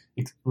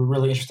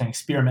interesting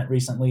experiment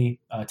recently,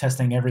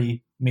 testing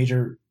every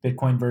major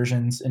Bitcoin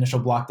version's initial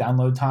block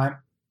download time.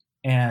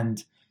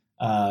 And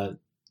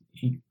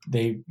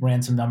they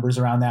ran some numbers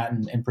around that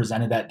and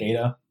presented that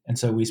data. And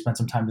so we spent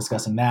some time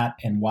discussing that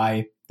and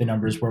why the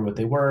numbers were what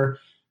they were.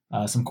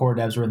 Some core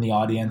devs were in the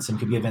audience and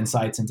could give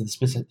insights into the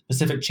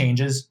specific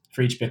changes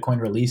for each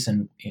Bitcoin release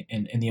and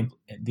the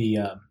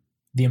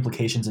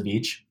implications of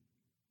each.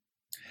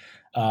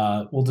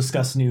 We'll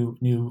discuss new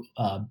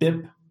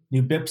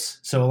BIPs.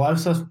 So a lot of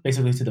stuff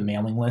basically to the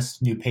mailing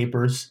list, new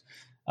papers.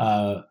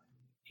 In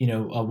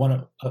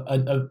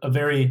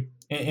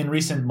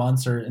recent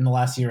months or in the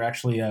last year,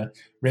 actually, a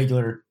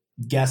regular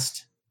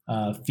guest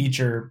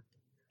feature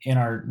in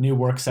our new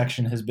work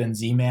section has been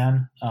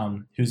Z-Man,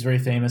 who's very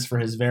famous for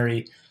his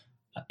very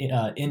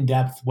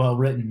in-depth,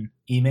 well-written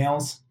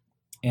emails.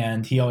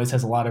 And he always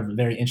has a lot of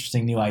very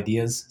interesting new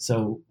ideas.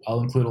 So I'll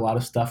include a lot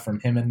of stuff from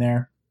him in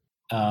there.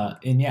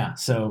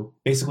 So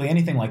basically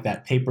anything like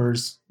that,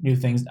 papers, new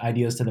things,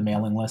 ideas to the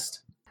mailing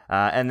list.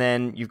 And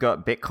then you've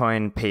got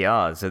Bitcoin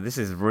PRs. So this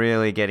is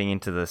really getting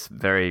into this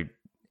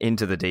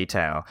into the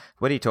detail.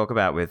 What do you talk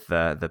about with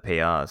the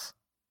PRs?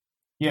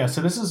 Yeah,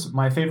 so this is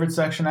my favorite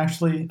section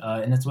actually,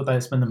 and it's what I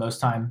spend the most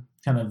time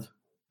kind of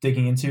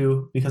digging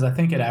into because I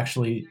think it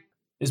actually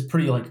is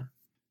pretty like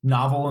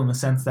novel in the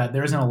sense that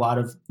there aren't a lot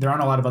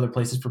of other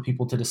places for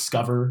people to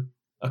discover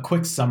a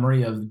quick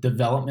summary of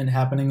development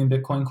happening in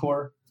Bitcoin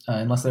Core,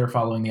 unless they're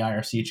following the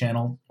IRC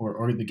channel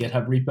or the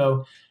GitHub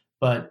repo.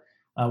 But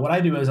what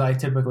I do is I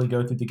typically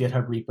go through the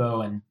GitHub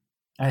repo and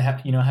I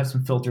have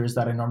some filters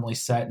that I normally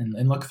set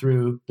and look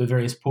through the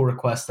various pull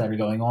requests that are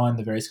going on,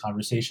 the various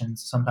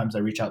conversations. Sometimes I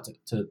reach out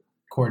to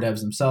core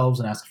devs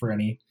themselves and ask for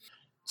any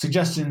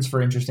suggestions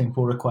for interesting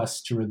pull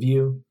requests to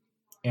review.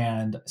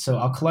 And so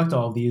I'll collect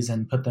all of these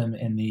and put them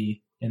in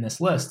this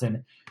list.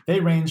 And they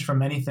range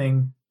from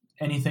anything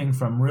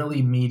from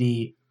really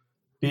meaty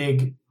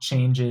big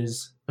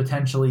changes,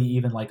 potentially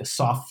even like a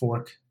soft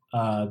fork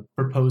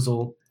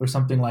proposal or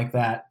something like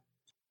that,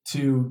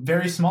 to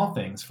very small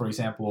things. For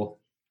example,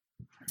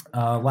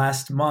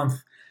 last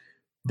month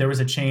there was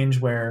a change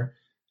where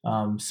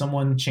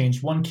someone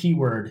changed one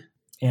keyword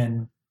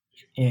in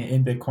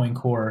Bitcoin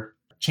Core,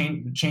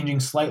 changing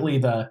slightly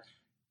the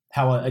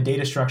how a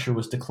data structure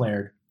was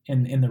declared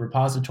in the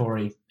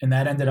repository, and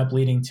that ended up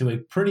leading to a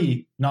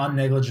pretty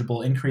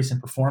non-negligible increase in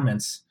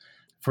performance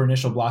for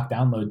initial block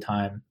download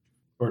time,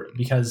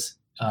 because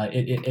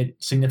it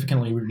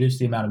significantly reduced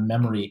the amount of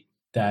memory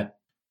that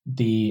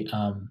the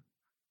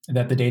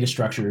data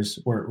structures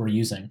were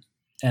using.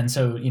 And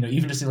so,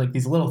 even just like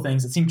these little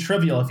things that seem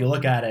trivial if you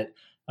look at it,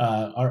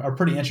 are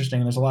pretty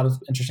interesting. And there's a lot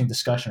of interesting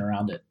discussion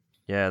around it.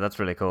 Yeah, that's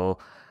really cool.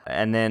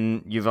 And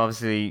then you've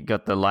obviously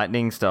got the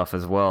Lightning stuff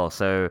as well.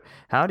 So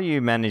how do you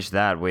manage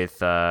that with,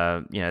 there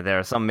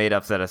are some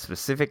meetups that are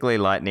specifically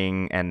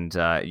Lightning, and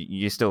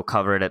you still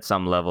cover it at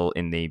some level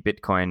in the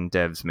Bitcoin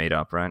devs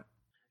meetup, right?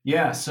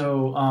 Yeah.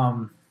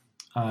 So,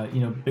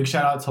 big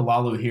shout out to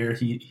Lalu here.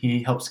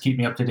 He helps keep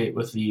me up to date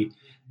with the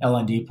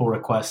LND pull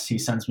requests. He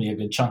sends me a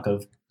good chunk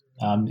of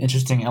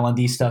interesting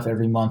LND stuff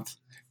every month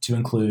to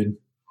include.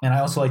 And I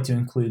also like to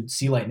include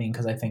C Lightning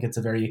because I think it's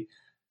a very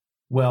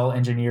well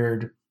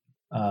engineered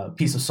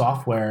piece of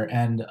software,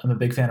 and I'm a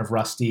big fan of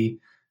Rusty.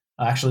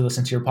 I actually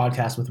listened to your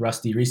podcast with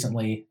Rusty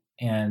recently,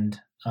 and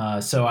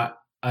so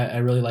I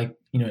really like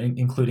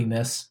including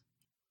this.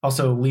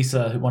 Also,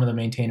 Lisa, one of the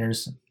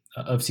maintainers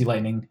of C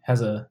Lightning,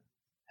 has a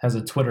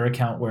Twitter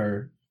account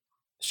where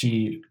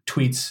she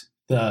tweets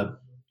the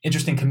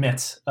interesting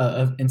commits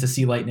into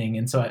C Lightning,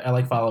 and so I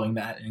like following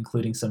that and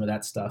including some of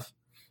that stuff.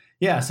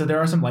 Yeah, so there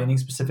are some Lightning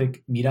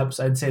specific meetups.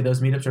 I'd say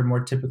those meetups are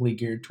more typically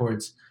geared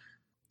towards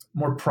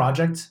more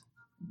project,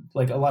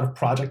 like a lot of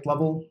project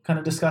level kind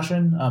of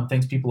discussion,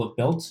 things people have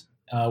built.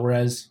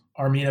 Whereas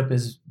our meetup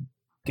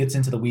gets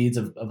into the weeds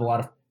of a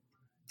lot of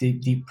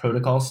deep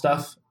protocol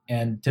stuff.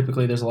 And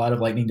typically there's a lot of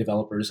Lightning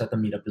developers at the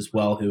meetup as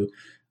well, who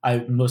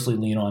I mostly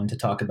lean on to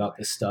talk about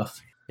this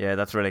stuff. Yeah,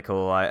 that's really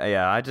cool.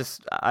 I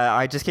just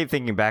keep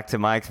thinking back to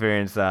my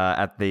experience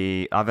at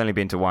the. I've only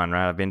been to one,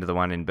 right? I've been to the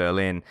one in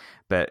Berlin,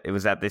 but it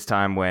was at this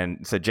time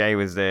when Jay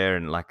was there,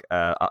 and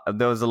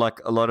there was a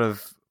lot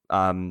of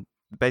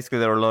basically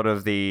there were a lot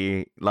of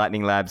the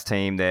Lightning Labs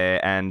team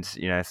there, and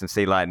some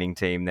C Lightning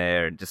team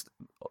there, and just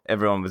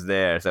everyone was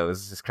there. So it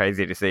was just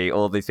crazy to see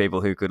all these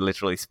people who could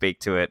literally speak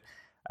to it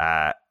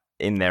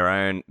in their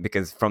own,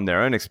 because from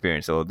their own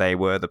experience, or they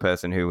were the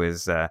person who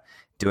was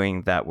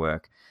doing that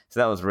work. So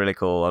that was really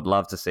cool. I'd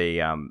love to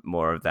see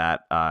more of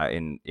that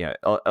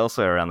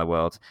elsewhere around the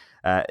world.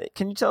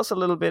 Can you tell us a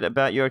little bit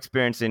about your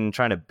experience in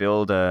trying to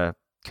build a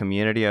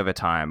community over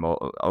time,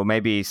 or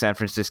maybe San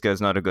Francisco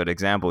is not a good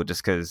example,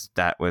 just because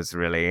that was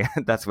really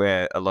that's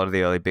where a lot of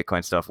the early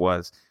Bitcoin stuff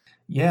was.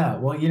 Yeah,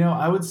 well,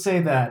 I would say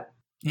that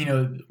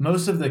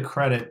most of the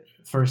credit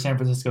for San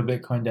Francisco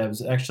Bitcoin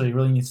devs actually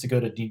really needs to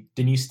go to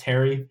Denise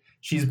Terry.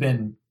 She's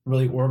been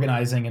really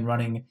organizing and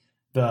running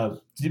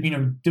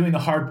doing the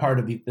hard part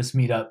of this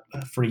meetup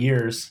for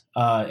years,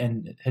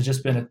 and has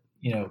just been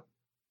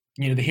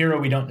the hero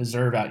we don't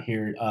deserve out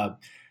here.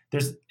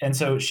 And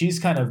so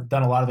she's kind of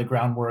done a lot of the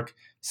groundwork,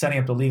 setting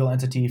up the legal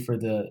entity for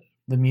the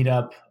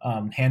meetup,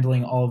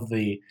 handling all of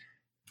the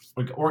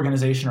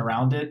organization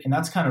around it, and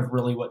that's kind of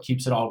really what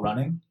keeps it all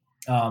running.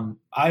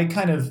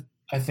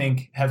 I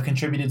think have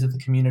contributed to the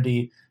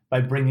community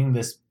by bringing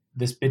this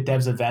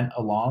BitDevs event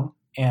along,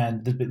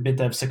 and the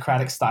BitDev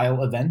Socratic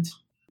style event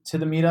to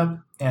the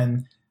meetup.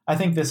 And I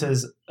think this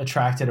has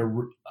attracted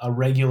a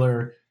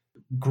regular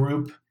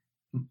group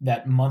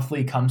that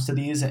monthly comes to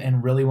these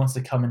and really wants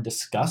to come and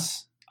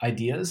discuss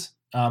ideas.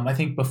 I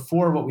think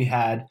before, what we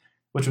had,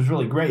 which was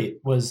really great,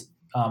 was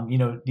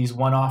these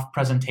one-off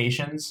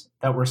presentations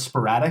that were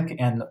sporadic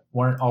and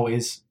weren't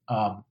always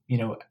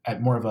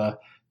at more of a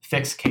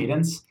fixed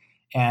cadence.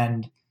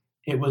 And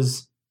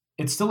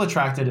it still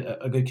attracted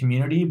a good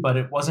community, but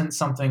it wasn't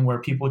something where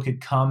people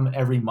could come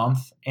every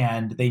month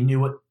and they knew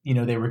what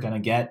they were going to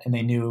get, and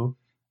they knew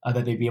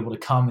that they'd be able to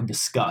come and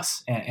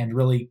discuss and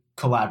really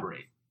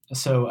collaborate.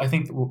 So I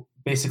think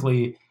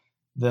basically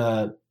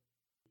the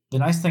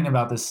nice thing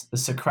about the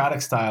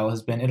Socratic style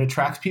has been it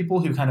attracts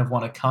people who kind of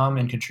want to come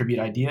and contribute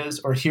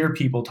ideas or hear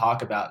people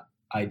talk about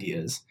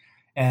ideas.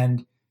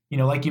 And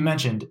like you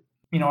mentioned,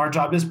 our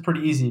job is pretty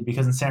easy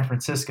because in San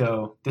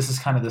Francisco, this is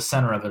kind of the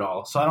center of it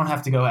all. So I don't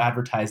have to go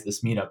advertise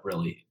this meetup,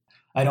 really.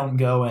 I don't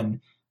go and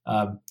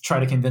try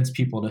to convince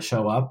people to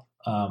show up.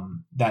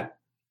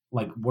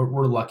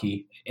 We're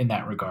lucky in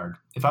that regard.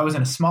 If I was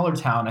in a smaller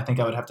town, I think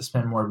I would have to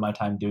spend more of my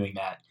time doing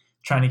that,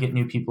 trying to get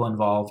new people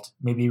involved,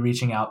 maybe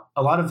reaching out.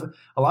 A lot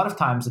of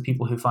times, the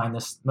people who find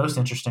this most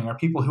interesting are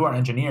people who are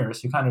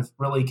engineers who kind of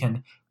really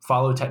can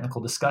follow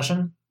technical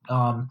discussion,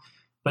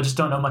 but just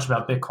don't know much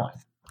about Bitcoin.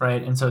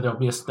 Right. And so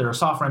they're a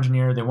software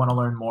engineer, they want to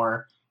learn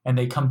more, and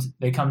they come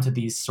to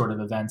these sort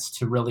of events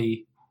to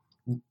really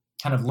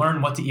kind of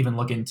learn what to even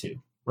look into.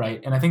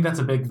 Right. And I think that's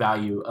a big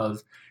value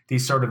of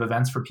these sort of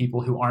events for people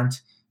who aren't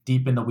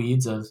deep in the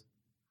weeds of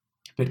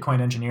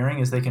Bitcoin engineering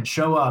is they can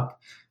show up.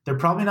 They're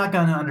probably not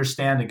going to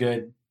understand a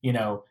good,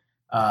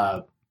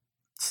 uh,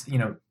 you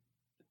know,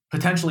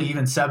 potentially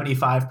even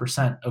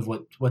 75% of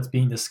what's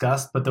being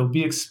discussed, but they'll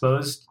be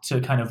exposed to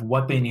kind of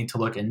what they need to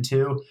look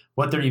into,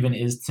 what there even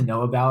is to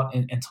know about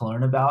and to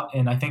learn about.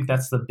 And I think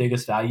that's the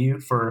biggest value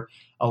for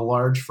a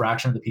large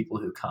fraction of the people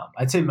who come.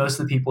 I'd say most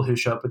of the people who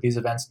show up at these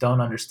events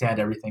don't understand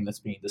everything that's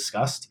being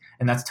discussed,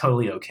 and that's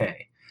totally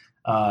okay.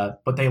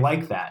 But they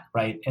like that,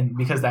 right? And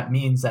because that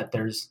means that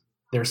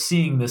they're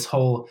seeing this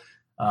whole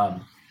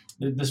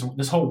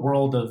this whole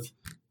world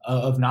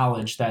of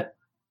knowledge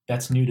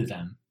that's new to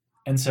them.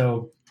 And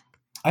so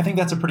I think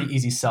that's a pretty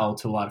easy sell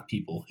to a lot of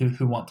people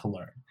who want to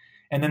learn.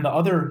 And then the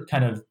other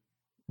kind of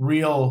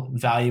real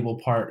valuable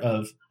part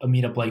of a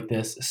meetup like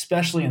this,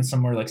 especially in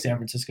somewhere like San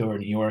Francisco or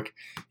New York,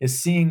 is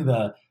seeing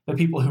the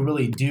people who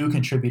really do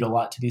contribute a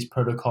lot to these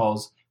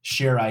protocols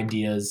share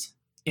ideas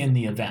in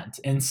the event,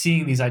 and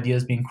seeing these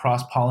ideas being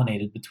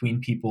cross-pollinated between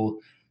people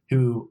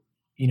who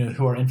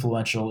are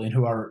influential and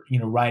who are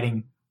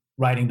writing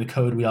the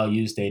code we all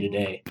use day to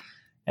day.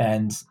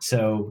 And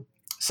so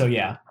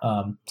yeah,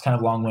 it's kind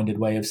of long-winded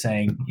way of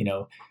saying,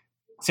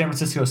 San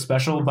Francisco is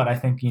special, but I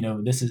think,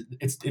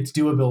 it's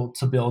doable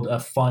to build a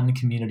fun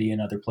community in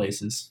other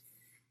places.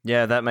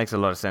 Yeah, that makes a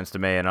lot of sense to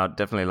me, and I'd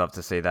definitely love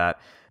to see that.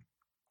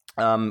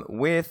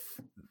 With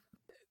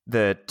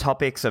the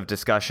topics of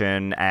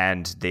discussion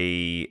and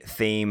the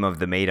theme of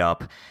the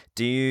meetup,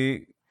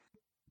 did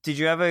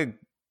you ever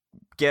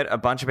get a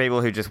bunch of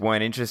people who just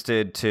weren't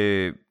interested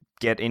to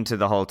get into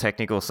the whole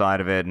technical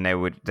side of it, and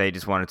they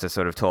just wanted to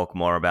sort of talk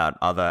more about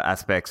other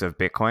aspects of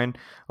Bitcoin?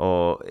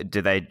 Or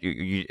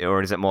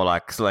or is it more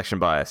like selection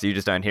bias? You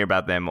just don't hear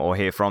about them or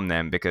hear from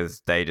them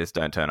because they just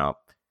don't turn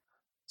up?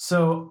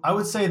 So I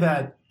would say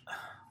that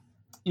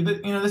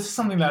this is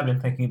something that I've been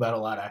thinking about a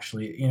lot,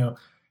 actually.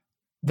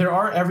 There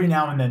are every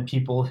now and then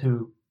people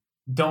who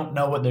don't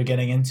know what they're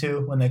getting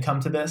into when they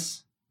come to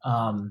this,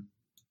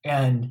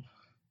 and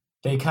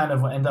they kind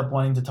of end up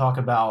wanting to talk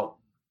about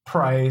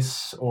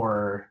price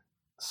or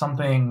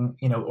something,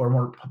 or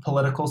more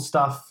political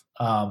stuff.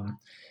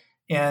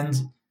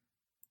 And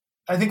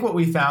I think what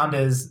we found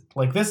is,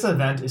 like, this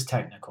event is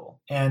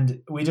technical,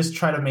 and we just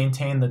try to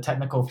maintain the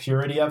technical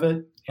purity of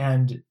it.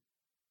 And,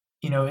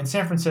 in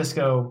San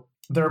Francisco,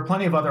 there are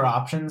plenty of other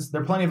options.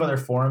 There are plenty of other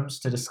forums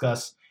to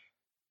discuss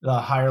the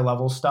higher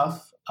level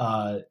stuff.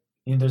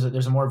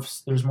 There's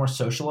more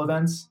social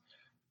events.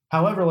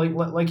 However,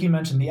 like you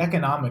mentioned, the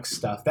economics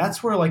stuff,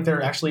 that's where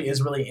there actually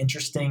is really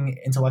interesting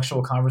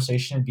intellectual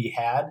conversation to be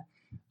had.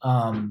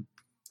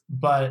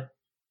 But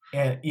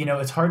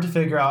it's hard to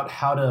figure out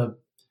how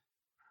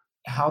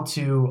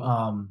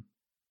to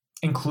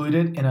include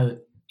it in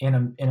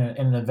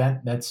an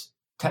event that's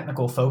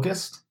technical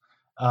focused.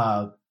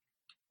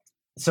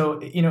 So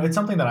it's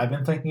something that I've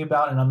been thinking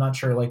about, and I'm not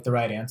sure the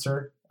right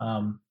answer.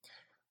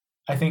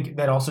 I think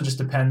that also just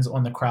depends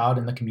on the crowd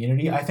and the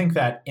community. I think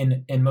that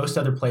in most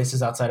other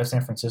places outside of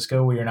San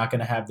Francisco, where you're not going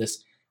to have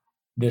this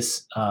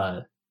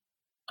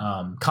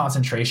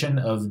concentration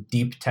of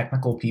deep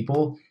technical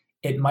people,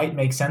 it might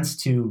make sense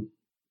to,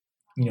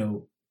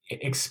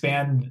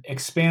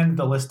 expand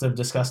the list of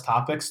discussed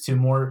topics to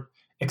more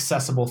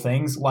accessible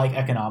things like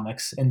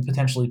economics and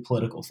potentially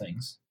political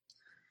things.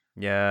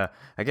 Yeah,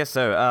 I guess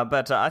so.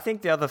 But I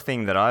think the other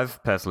thing that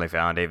I've personally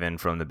found, even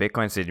from the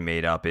Bitcoin City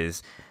meetup,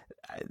 is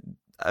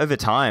over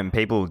time,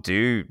 people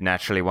do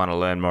naturally want to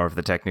learn more of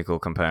the technical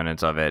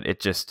components of it.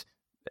 It just,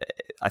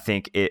 I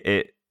think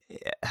it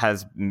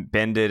has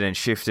bended and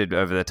shifted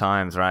over the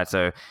times, right?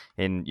 So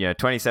in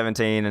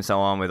 2017 and so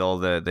on, with all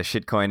the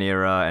shitcoin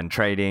era and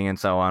trading and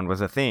so on,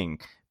 was a thing.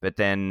 But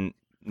then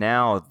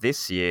now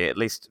this year, at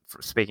least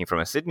speaking from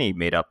a Sydney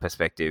meetup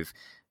perspective,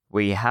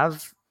 we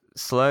have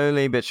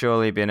slowly but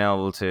surely been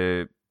able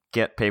to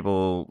get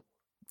people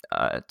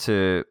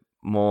to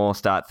more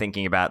start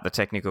thinking about the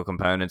technical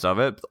components of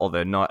it,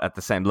 although not at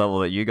the same level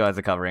that you guys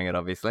are covering it,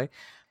 obviously.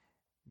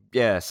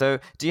 Yeah, so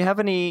do you have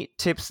any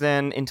tips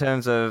then in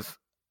terms of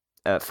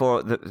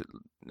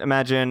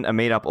imagine a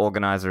meetup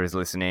organizer is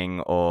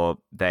listening, or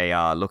they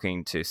are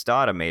looking to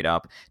start a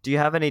meetup. Do you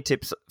have any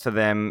tips for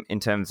them in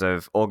terms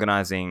of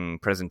organizing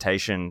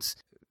presentations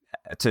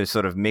to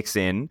sort of mix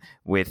in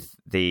with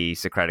the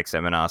Socratic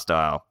seminar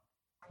style?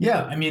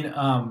 Yeah, I mean,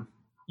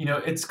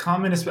 it's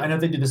common. I know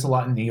they do this a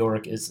lot in New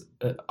York. Is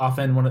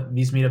often one of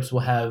these meetups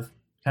will have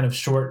kind of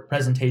short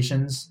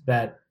presentations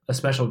that a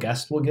special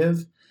guest will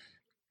give.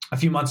 A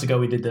few months ago,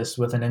 we did this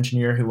with an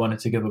engineer who wanted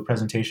to give a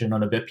presentation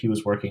on a BIP he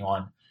was working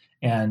on.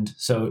 And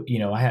so,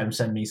 I had him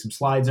send me some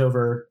slides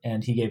over,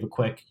 and he gave a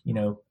quick,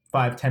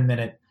 5-10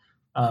 minute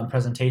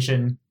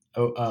presentation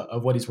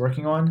of what he's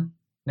working on.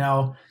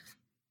 Now,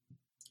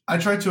 I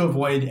try to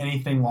avoid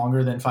anything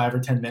longer than 5 or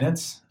 10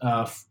 minutes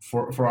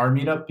for our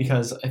meetup,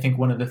 because I think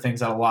one of the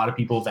things that a lot of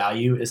people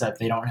value is that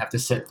they don't have to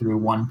sit through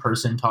one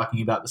person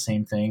talking about the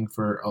same thing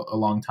for a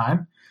long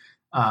time.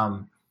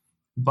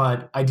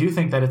 But I do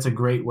think that it's a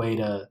great way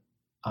to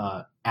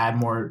add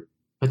more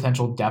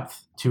potential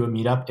depth to a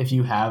meetup if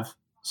you have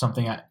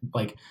something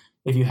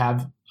if you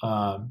have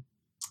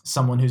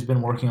someone who's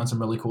been working on some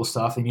really cool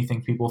stuff and you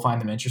think people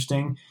find them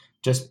interesting,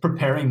 just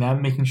preparing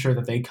them, making sure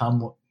that they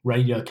come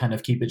ready to kind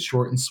of keep it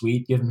short and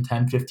sweet, give them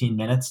 10, 15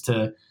 minutes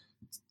to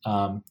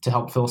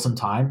help fill some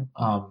time.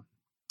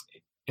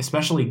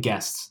 Especially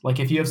guests. Like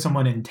if you have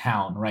someone in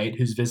town, right,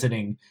 who's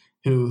visiting,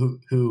 who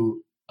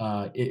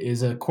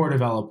is a core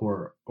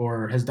developer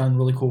or has done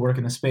really cool work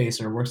in the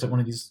space or works at one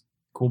of these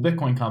cool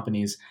Bitcoin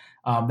companies,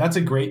 that's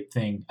a great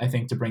thing, I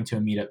think, to bring to a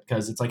meetup,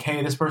 because it's like,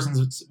 hey, this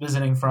person's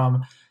visiting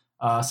from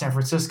San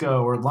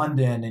Francisco or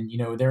London, and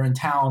they're in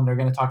town. They're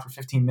going to talk for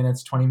 15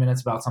 minutes, 20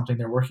 minutes about something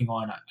they're working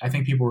on. I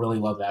think people really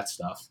love that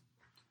stuff.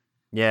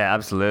 Yeah,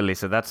 absolutely.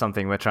 So that's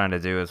something we're trying to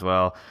do as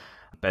well.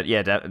 But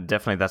yeah,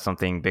 definitely that's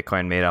something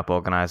Bitcoin meetup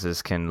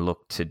organizers can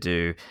look to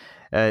do.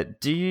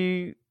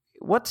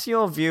 What's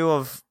your view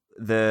of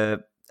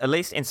at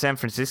least in San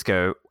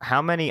Francisco,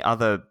 how many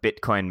other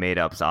Bitcoin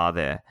meetups are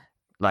there?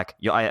 Like,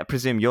 I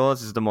presume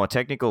yours is the more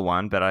technical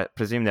one, but I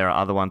presume there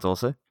are other ones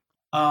also?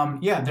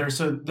 Yeah, there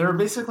are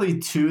basically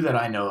two that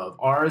I know of.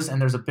 Ours,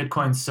 and there's a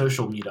Bitcoin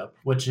social meetup,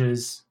 which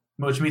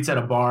meets at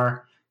a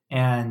bar.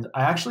 And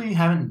I actually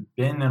haven't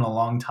been in a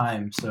long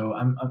time, so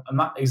I'm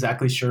not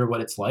exactly sure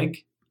what it's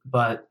like,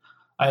 but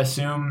I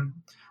assume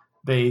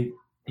they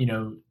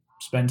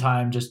spend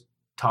time just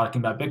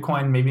talking about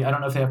Bitcoin. Maybe I don't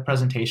know if they have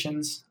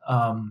presentations,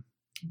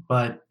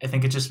 but I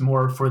think it's just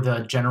more for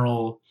the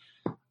general,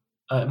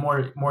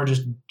 more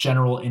just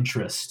general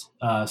interest.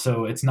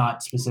 So it's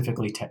not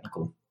specifically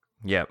technical.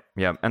 Yep,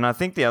 yep. And I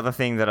think the other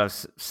thing that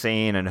I've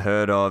seen and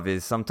heard of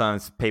is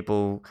sometimes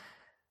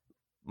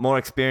more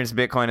experienced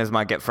Bitcoiners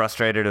might get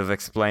frustrated of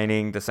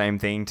explaining the same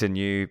thing to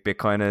new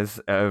Bitcoiners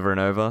over and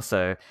over.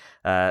 So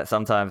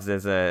sometimes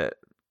there's a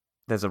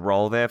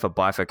role there for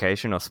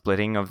bifurcation or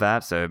splitting of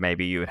that. So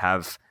maybe you would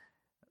have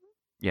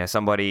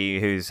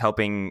somebody who's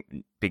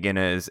helping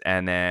beginners,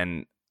 and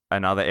then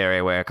another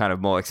area where kind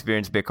of more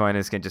experienced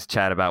Bitcoiners can just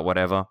chat about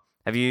whatever.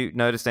 Have you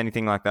noticed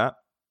anything like that?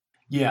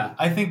 Yeah,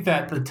 I think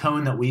that the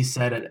tone that we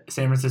set at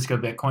San Francisco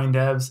Bitcoin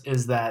Devs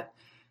is that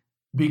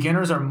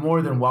beginners are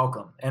more than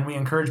welcome, and we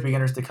encourage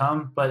beginners to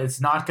come, but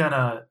it's not going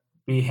to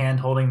be hand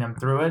holding them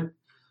through it.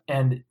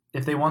 And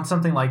if they want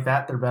something like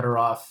that, they're better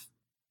off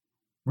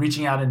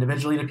reaching out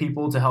individually to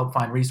people to help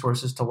find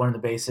resources to learn the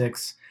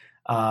basics,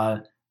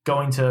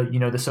 going to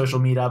the social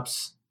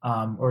meetups,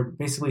 or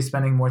basically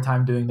spending more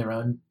time doing their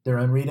own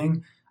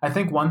reading. I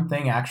think one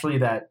thing actually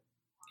that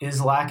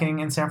is lacking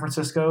in San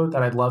Francisco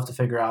that I'd love to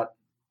figure out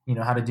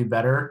how to do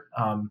better.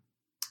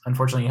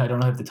 Unfortunately, I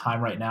don't have the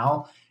time right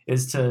now,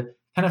 is to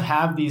kind of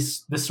have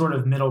this sort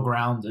of middle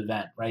ground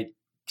event, right?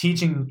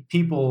 Teaching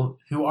people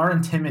who are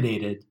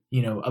intimidated,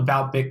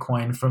 about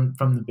Bitcoin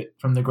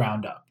from the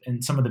ground up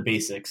and some of the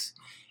basics.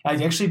 I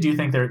actually do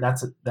think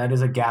that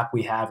is a gap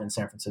we have in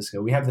San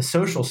Francisco. We have the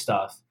social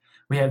stuff,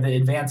 we have the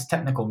advanced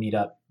technical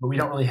meetup, but we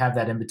don't really have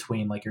that in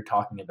between, like you're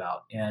talking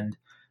about. And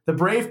the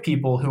brave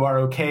people who are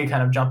okay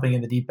kind of jumping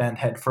in the deep end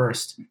head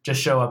first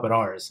just show up at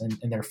ours, and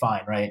they're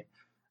fine, right?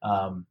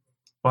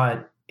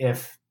 But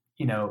if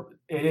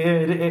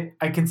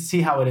I can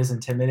see how it is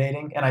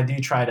intimidating, and I do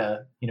try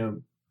to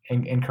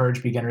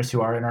encourage beginners who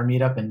are in our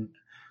meetup and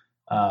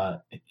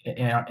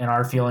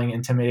are feeling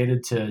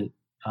intimidated to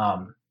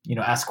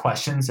ask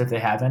questions if they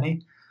have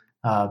any.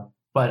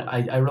 But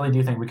I really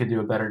do think we could do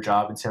a better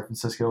job in San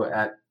Francisco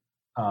at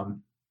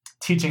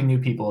teaching new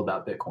people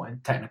about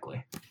Bitcoin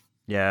technically.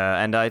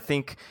 Yeah, and I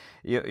think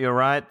you're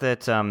right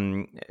that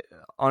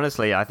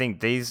honestly, I think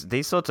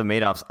these sorts of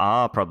meetups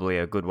are probably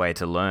a good way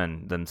to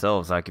learn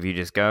themselves. Like if you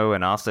just go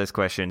and ask those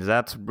questions,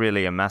 that's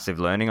really a massive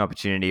learning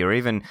opportunity. Or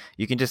even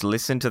you can just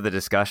listen to the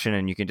discussion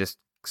and you can just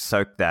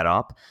soak that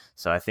up.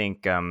 So I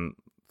think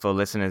for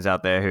listeners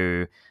out there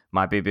who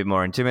might be a bit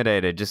more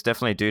intimidated, just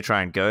definitely do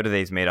try and go to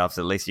these meetups.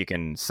 At least you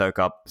can soak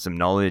up some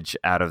knowledge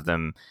out of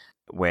them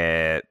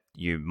where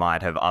you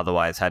might have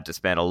otherwise had to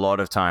spend a lot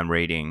of time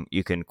reading.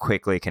 You can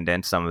quickly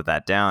condense some of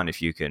that down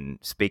if you can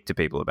speak to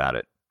people about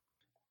it.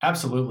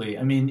 Absolutely.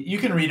 I mean, you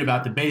can read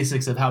about the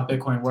basics of how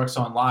Bitcoin works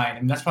online,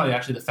 and that's probably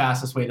actually the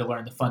fastest way to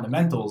learn the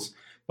fundamentals.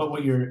 But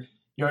what you're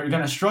going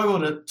to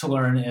struggle to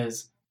learn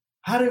is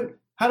how do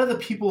the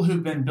people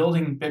who've been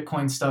building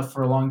Bitcoin stuff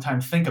for a long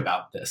time think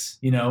about this?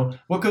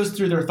 What goes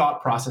through their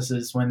thought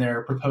processes when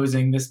they're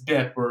proposing this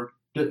BIP or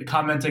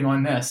commenting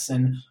on this,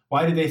 and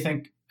why do they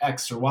think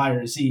X or Y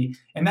or Z?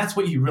 And that's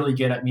what you really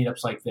get at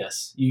meetups like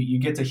this. You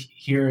get to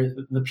hear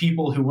the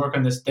people who work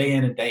on this day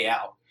in and day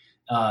out,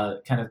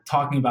 kind of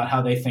talking about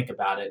how they think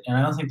about it. And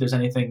I don't think there's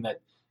anything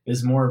that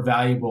is more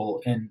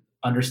valuable in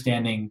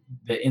understanding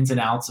the ins and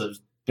outs of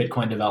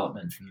Bitcoin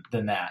development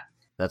than that.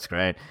 That's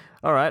great.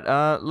 All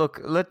right.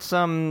 Look,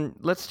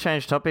 let's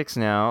change topics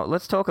now.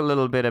 Let's talk a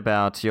little bit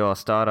about your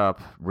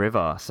startup,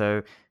 River.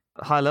 So,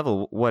 high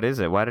level, what is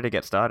it? Why did it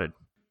get started?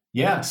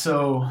 Yeah.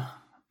 So,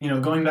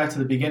 going back to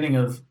the beginning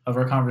of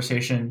our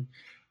conversation,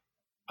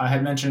 I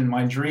had mentioned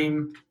my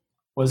dream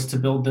was to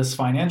build this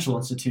financial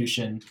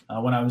institution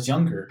when I was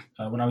younger,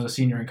 when I was a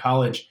senior in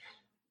college,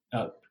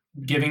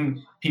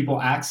 giving people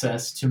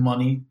access to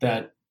money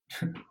that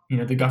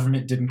the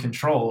government didn't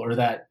control, or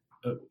that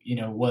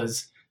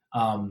was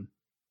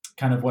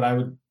kind of what I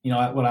would,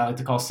 what I like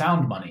to call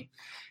sound money.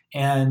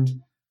 And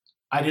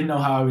I didn't know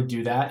how I would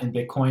do that. And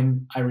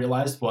Bitcoin, I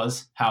realized,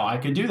 was how I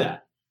could do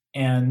that.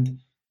 And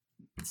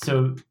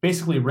so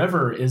basically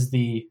River is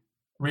the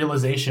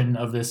realization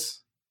of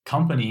this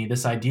company,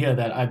 this idea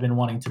that I've been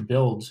wanting to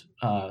build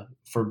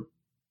for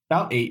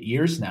about 8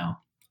 years now.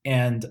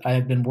 And I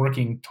have been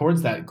working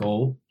towards that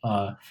goal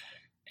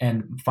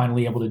and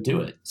finally able to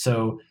do it.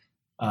 So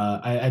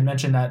I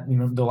mentioned that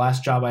the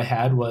last job I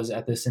had was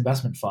at this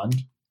investment fund.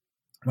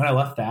 When I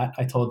left that,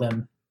 I told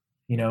them,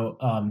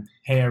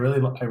 hey, I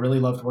really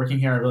loved working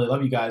here. I really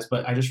love you guys,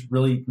 but I just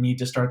really need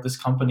to start this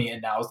company,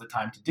 and now is the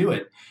time to do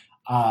it.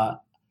 I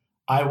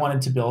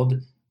wanted to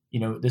build,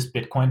 this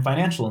Bitcoin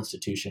financial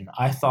institution.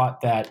 I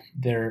thought that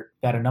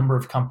a number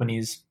of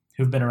companies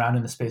who've been around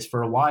in the space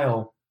for a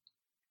while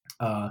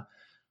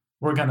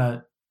were going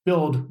to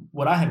build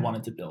what I had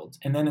wanted to build.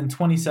 And then in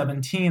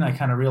 2017, I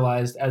kind of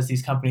realized, as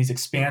these companies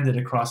expanded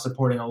across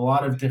supporting a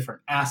lot of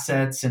different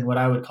assets and what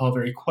I would call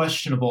very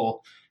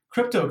questionable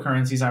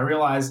cryptocurrencies, I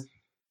realized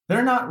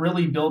they're not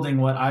really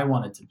building what I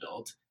wanted to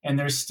build. And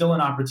there's still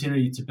an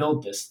opportunity to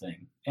build this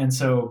thing. And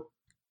so,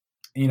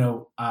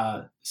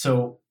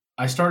 so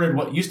I started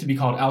what used to be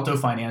called Alto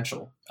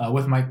Financial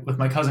with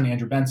my cousin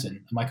Andrew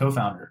Benson, my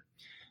co-founder,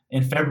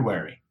 in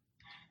February.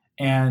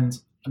 And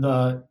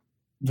the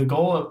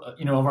goal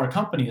of our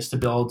company is to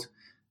build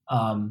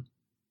long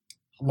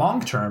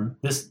term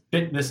this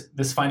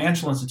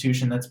financial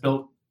institution that's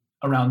built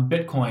around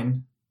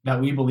Bitcoin that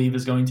we believe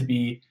is going to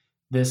be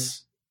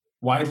this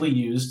widely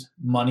used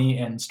money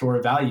and store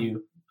of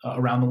value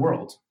around the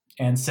world,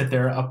 and sit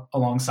there up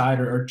alongside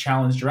or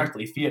challenge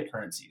directly fiat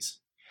currencies.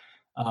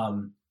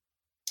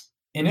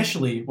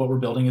 Initially, what we're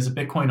building is a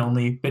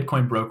Bitcoin-only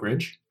Bitcoin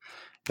brokerage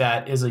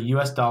that is a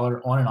US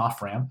dollar on and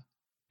off ramp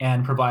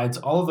and provides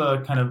all of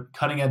the kind of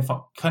cutting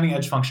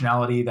edge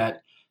functionality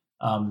that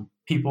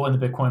people in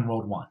the Bitcoin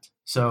world want.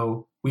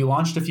 So we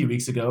launched a few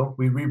weeks ago.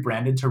 We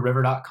rebranded to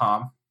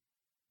River.com,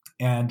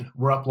 and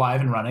we're up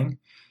live and running.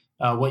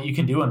 What you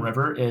can do on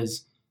River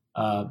is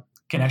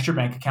connect your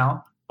bank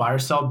account, buy or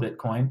sell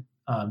Bitcoin,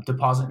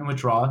 deposit and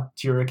withdraw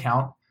to your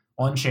account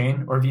on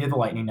chain or via the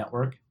Lightning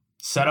Network,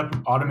 set up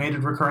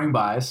automated recurring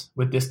buys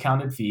with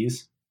discounted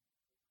fees.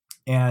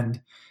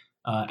 And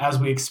as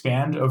we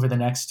expand over the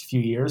next few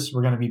years,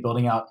 we're going to be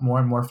building out more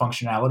and more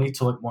functionality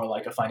to look more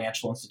like a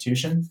financial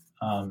institution,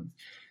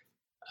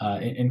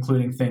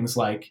 including things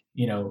like,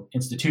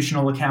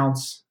 institutional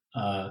accounts,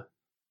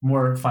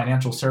 more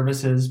financial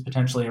services,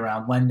 potentially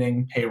around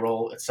lending,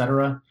 payroll, et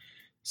cetera.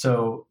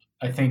 So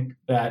I think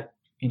that,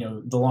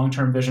 the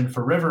long-term vision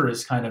for River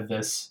is kind of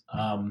this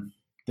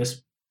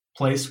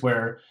place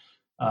where,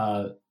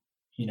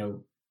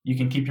 you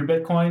can keep your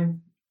Bitcoin,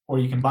 or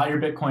you can buy your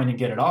Bitcoin and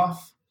get it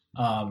off.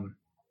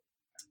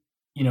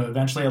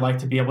 Eventually I'd like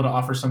to be able to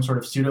offer some sort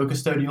of pseudo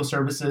custodial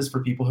services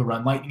for people who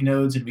run Lightning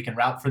nodes, and we can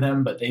route for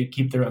them, but they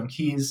keep their own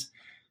keys.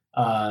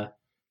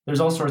 There's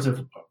all sorts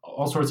of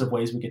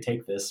ways we could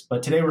take this,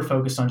 but today we're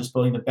focused on just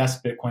building the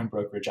best Bitcoin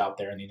brokerage out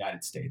there in the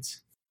United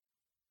States.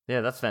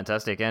 Yeah, that's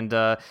fantastic. And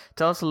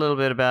tell us a little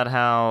bit about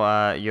how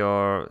I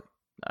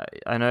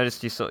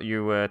noticed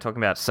you were talking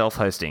about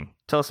self-hosting.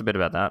 Tell us a bit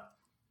about that.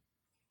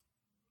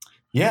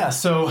 Yeah,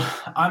 so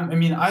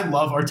I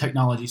love our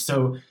technology.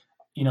 So,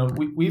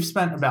 we've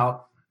spent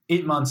about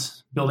 8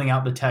 months building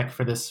out the tech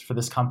for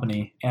this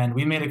company, and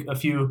we made a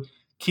few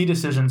key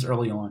decisions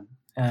early on.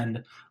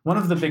 And one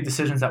of the big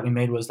decisions that we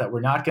made was that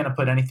we're not going to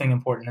put anything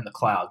important in the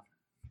cloud.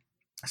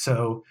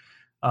 So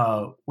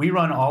we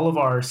run all of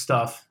our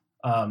stuff,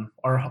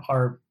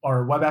 our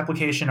web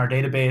application, our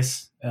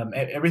database,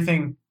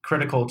 everything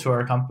critical to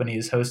our company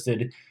is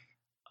hosted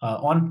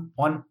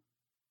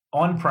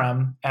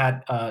on-prem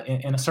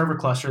in a server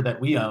cluster that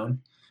we own.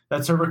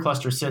 That server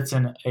cluster sits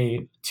in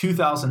a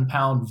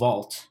 2,000-pound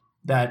vault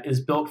that is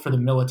built for the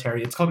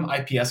military. It's called an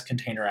IPS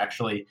container,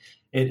 actually.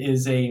 It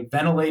is a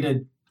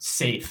ventilated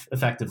safe,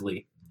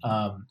 effectively,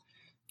 built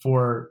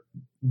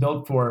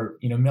for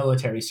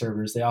military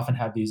servers. They often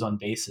have these on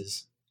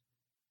bases,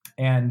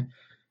 and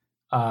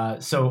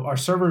so our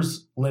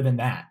servers live in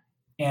that.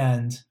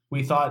 And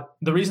we thought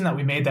the reason that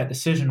we made that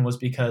decision was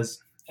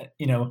because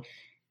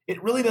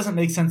it really doesn't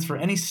make sense for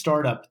any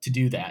startup to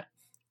do that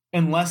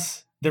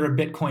unless they're a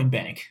Bitcoin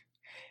bank,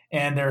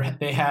 and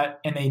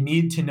they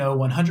need to know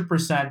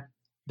 100%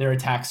 their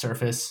attack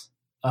surface,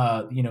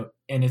 and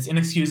it's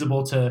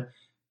inexcusable to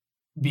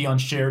be on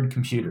shared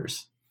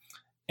computers.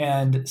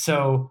 And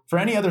so for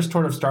any other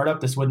sort of startup,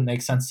 this wouldn't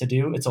make sense to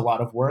do. It's a lot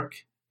of work,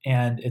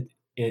 and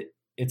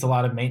it's a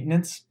lot of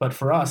maintenance. But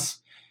for us,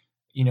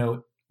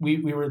 we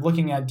were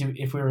looking at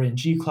if we were in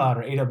G Cloud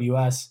or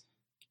AWS,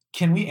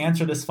 can we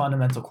answer this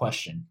fundamental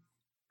question?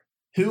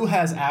 Who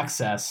has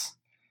access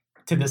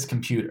to this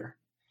computer?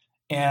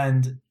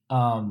 And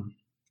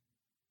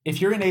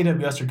if you're in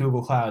AWS or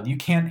Google Cloud, you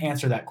can't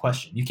answer that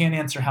question. You can't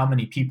answer how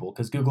many people,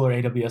 because Google or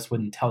AWS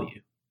wouldn't tell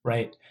you,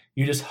 right?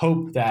 You just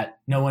hope that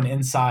no one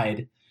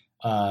inside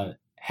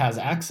has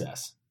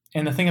access.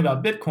 And the thing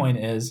about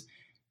Bitcoin is,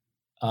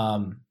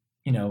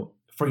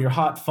 for your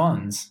hot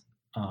funds,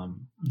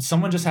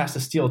 someone just has to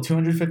steal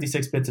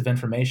 256 bits of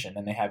information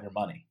and they have your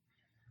money.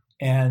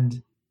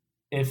 And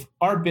if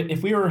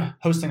we were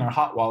hosting our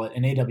hot wallet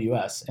in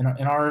AWS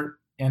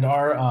and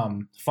our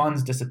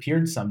funds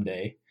disappeared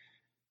someday,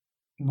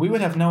 we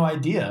would have no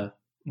idea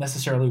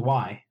necessarily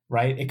why,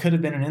 right? It could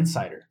have been an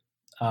insider.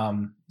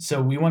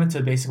 So we wanted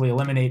to basically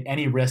eliminate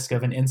any risk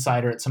of an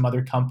insider at some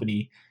other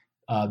company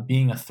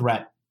being a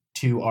threat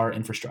to our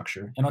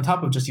infrastructure. And on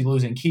top of just you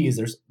losing keys,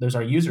 there's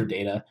our user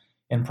data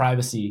and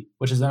privacy,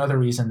 which is another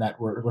reason that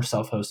we're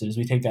self-hosted. Is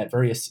we take that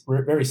very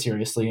very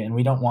seriously, and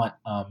we don't want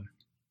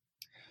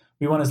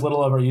we want as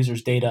little of our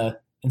users' data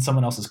in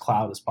someone else's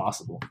cloud as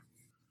possible.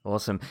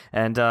 Awesome.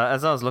 And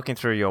as I was looking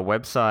through your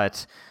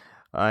website,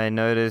 I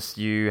noticed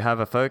you have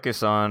a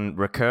focus on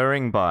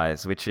recurring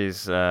buys, which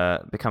is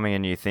becoming a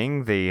new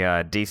thing, the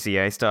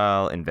DCA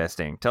style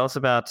investing. Tell us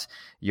about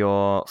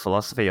your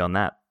philosophy on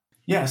that.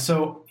 Yeah,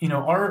 so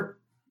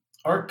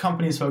our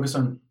company is focused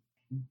on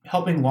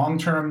helping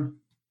long-term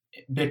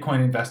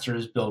Bitcoin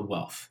investors build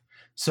wealth.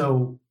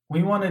 So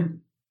we're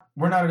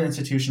not an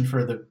institution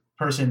for the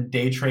person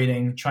day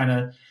trading, trying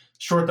to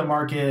short the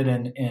market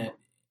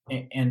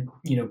and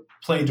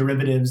play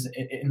derivatives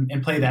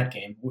and play that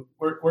game.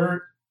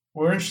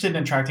 We're interested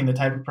in attracting the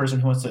type of person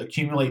who wants to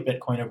accumulate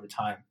Bitcoin over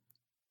time.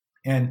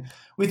 And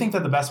we think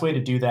that the best way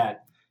to do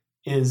that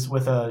is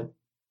with a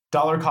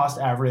dollar cost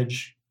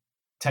average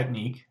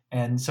technique.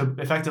 And so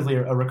effectively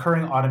a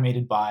recurring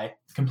automated buy,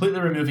 completely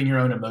removing your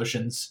own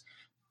emotions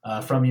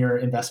from your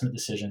investment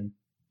decision,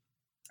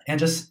 and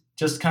just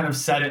kind of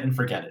set it and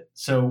forget it.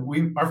 So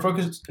our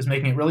focus is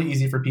making it really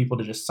easy for people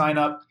to just sign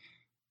up,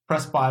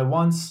 press buy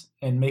once,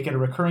 and make it a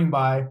recurring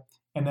buy,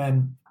 and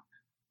then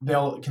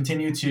they'll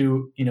continue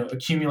to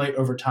accumulate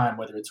over time,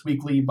 whether it's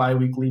weekly,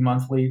 biweekly,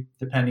 monthly,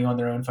 depending on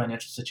their own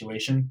financial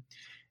situation.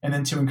 And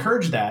then to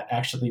encourage that,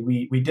 actually,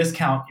 we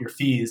discount your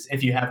fees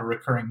if you have a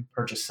recurring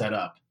purchase set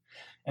up.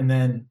 And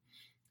then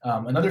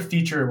another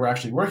feature we're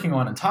actually working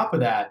on top of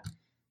that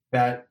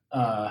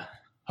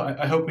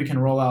I hope we can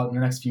roll out in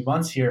the next few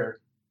months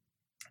here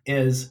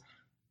is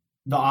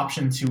the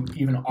option to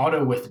even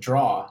auto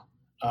withdraw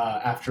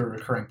after a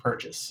recurring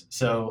purchase.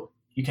 So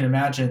you can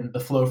imagine the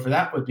flow for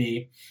that would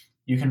be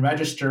you can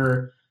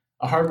register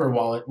a hardware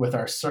wallet with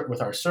our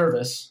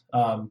service.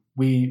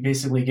 We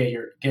basically get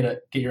your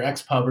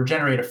XPub or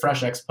generate a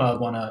fresh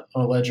XPub on a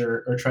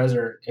Ledger or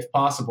Trezor if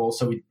possible,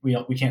 so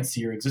we can't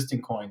see your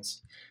existing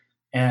coins.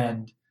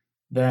 And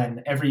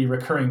then every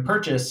recurring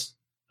purchase,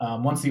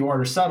 once the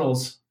order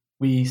settles,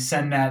 we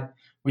send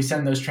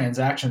those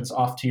transactions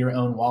off to your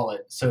own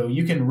wallet, so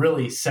you can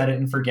really set it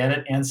and forget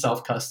it and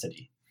self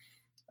custody.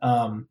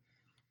 And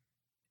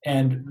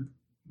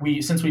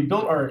since we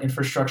built our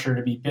infrastructure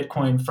to be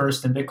Bitcoin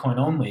first and Bitcoin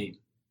only,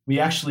 we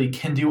actually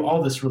can do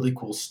all this really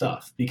cool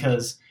stuff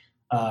because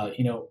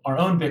our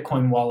own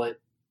Bitcoin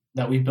wallet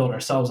that we've built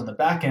ourselves on the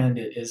back end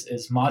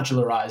is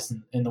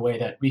modularized in the way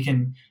that we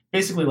can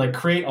basically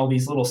create all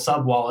these little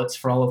sub wallets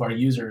for all of our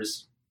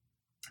users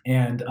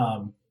and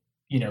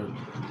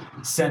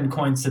send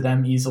coins to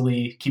them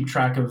easily, keep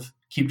track of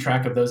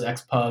those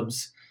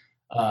XPubs.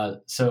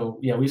 So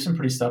yeah, we have some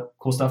pretty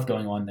cool stuff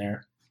going on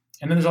there.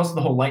 And then there's also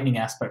the whole Lightning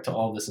aspect to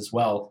all of this as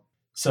well.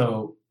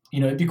 So,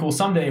 it'd be cool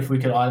someday if we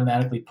could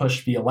automatically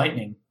push via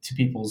Lightning to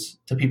people's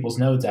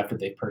nodes after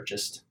they've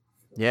purchased.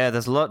 Yeah,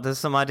 there's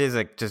some ideas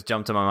that just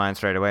jumped to my mind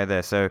straight away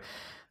there. So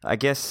I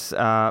guess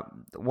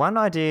one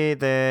idea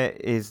there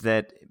is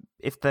that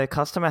if the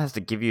customer has to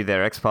give you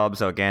their XPubs,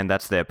 so again,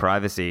 that's their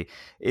privacy,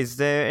 is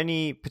there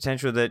any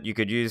potential that you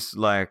could use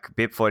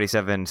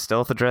BIP47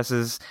 stealth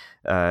addresses,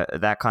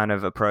 that kind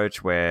of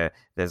approach where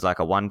there's a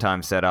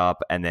one-time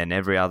setup and then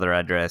every other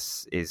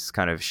address is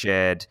kind of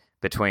shared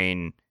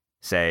between,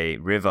 say,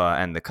 River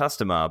and the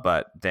customer,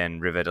 but then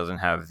River doesn't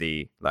have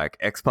the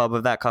XPub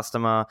of that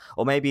customer,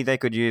 or maybe they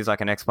could use an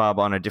XPub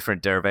on a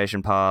different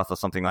derivation path or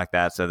something like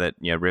that so that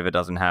River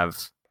doesn't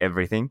have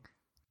everything?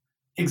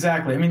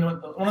 Exactly. I mean,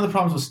 one of the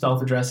problems with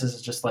stealth addresses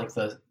is just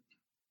the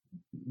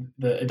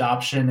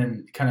adoption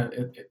and kind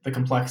of the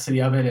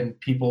complexity of it, and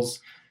people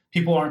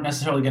aren't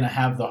necessarily going to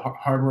have the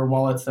hardware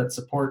wallets that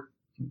support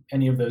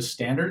any of those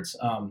standards.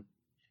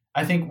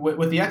 I think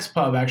with the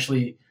XPub,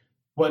 actually,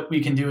 what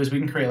we can do is we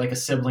can create a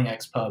sibling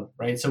XPub,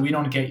 right? So we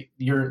don't get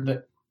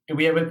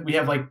we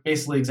have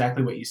basically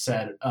exactly what you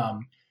said.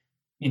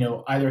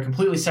 Either a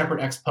completely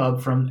separate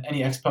XPub from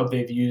any XPub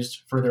they've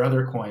used for their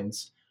other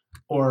coins,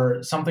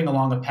 or something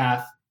along a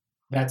path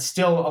that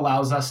still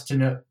allows us to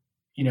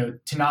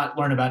not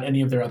learn about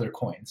any of their other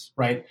coins,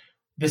 right?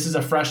 This is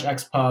a fresh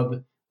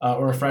XPub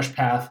or a fresh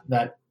path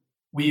that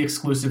we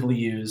exclusively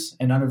use,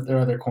 and none of their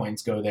other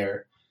coins go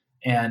there.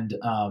 And,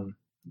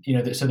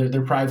 so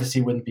their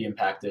privacy wouldn't be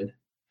impacted.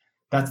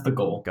 That's the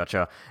goal.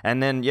 Gotcha.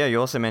 And then, yeah, you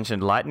also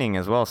mentioned Lightning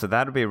as well. So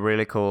that would be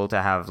really cool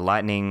to have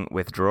Lightning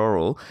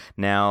withdrawal.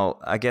 Now,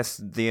 I guess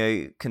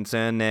the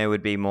concern there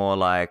would be more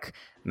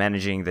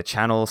managing the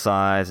channel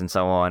size and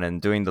so on,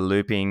 and doing the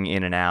looping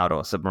in and out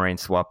or submarine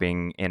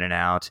swapping in and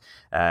out.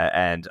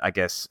 And I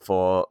guess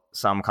for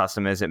some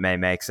customers, it may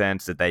make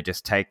sense that they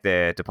just take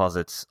their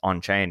deposits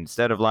on chain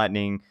instead of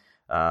Lightning.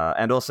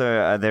 And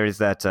also, there is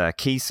that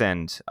key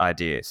send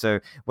idea. So,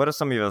 what are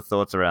some of your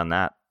thoughts around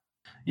that?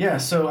 Yeah,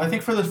 so I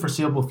think for the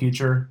foreseeable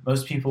future,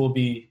 most people will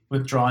be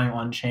withdrawing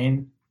on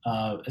chain,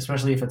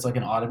 especially if it's like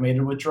an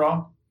automated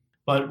withdrawal.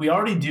 But we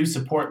already do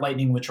support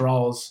Lightning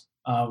withdrawals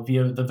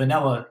via the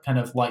vanilla kind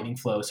of Lightning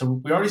flow.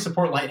 So we already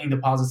support Lightning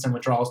deposits and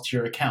withdrawals to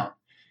your account.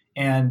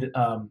 And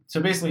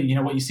so basically,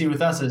 what you see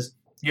with us is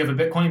you have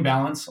a Bitcoin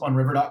balance on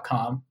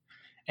river.com,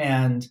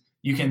 and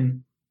you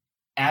can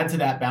add to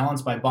that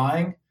balance by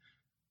buying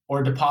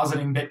or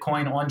depositing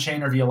Bitcoin on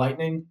chain or via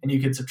Lightning, and you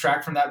could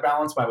subtract from that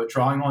balance by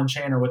withdrawing on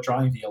chain or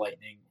withdrawing via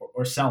Lightning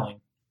or selling.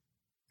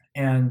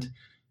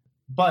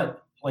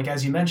 But like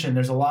as you mentioned,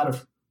 there's a lot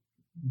of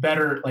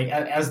better, like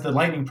as the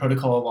Lightning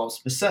protocol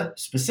evolves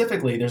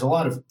specifically, there's a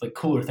lot of like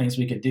cooler things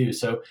we could do.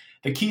 So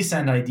the key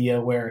send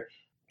idea, where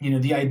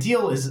the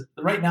ideal is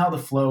right now the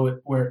flow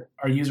where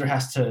our user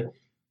has to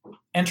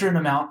enter an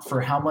amount for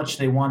how much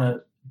they want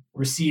to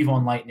receive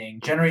on Lightning,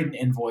 generate an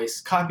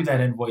invoice, copy that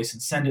invoice,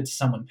 and send it to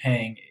someone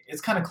paying.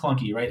 It's kind of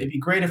clunky, right? It'd be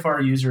great if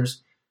our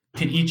users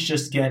could each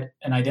just get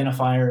an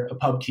identifier, a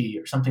pub key,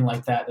 or something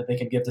like that they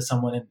can give to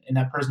someone, and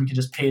that person can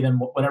just pay them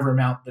whatever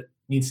amount that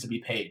needs to be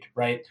paid,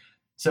 right?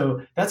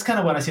 So that's kind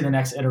of what I see the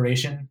next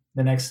iteration,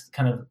 the next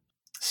kind of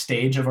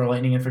stage of our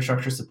Lightning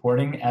infrastructure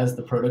supporting as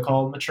the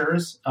protocol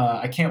matures.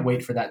 I can't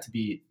wait for that to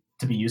be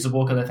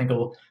usable, because I think it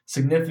will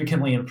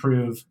significantly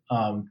improve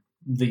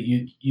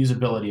the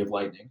usability of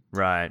Lightning.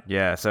 Right.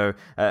 Yeah. So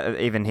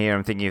even here,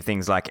 I'm thinking of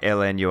things like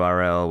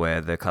LNURL,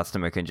 where the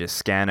customer can just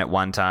scan it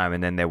one time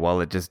and then their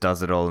wallet just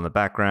does it all in the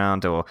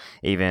background. Or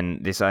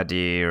even this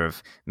idea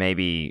of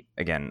maybe,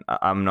 again,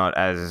 I'm not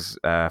as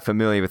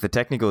familiar with the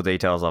technical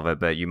details of it,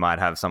 but you might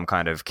have some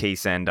kind of key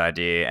send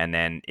idea, and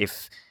then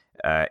if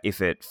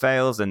it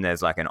fails, then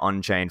there's like an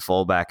on-chain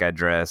fallback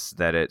address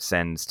that it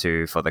sends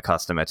to for the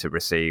customer to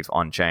receive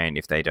on-chain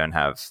if they don't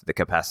have the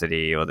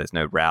capacity or there's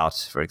no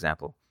route, for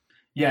example.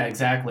 Yeah,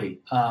 exactly.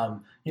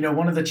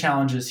 One of the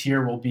challenges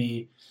here will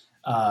be,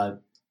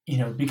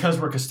 because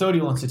we're a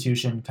custodial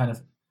institution, kind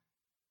of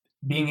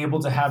being able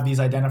to have these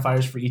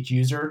identifiers for each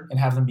user and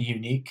have them be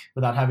unique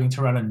without having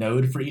to run a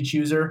node for each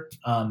user.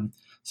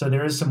 So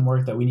there is some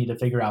work that we need to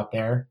figure out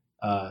there.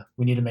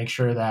 We need to make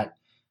sure that,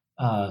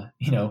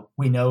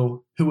 we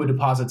know who a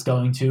deposit's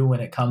going to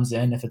when it comes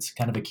in, if it's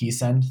kind of a key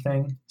send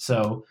thing.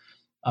 So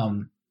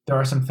there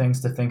are some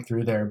things to think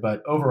through there,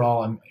 but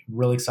overall, I'm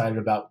really excited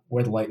about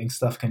where the Lightning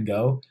stuff can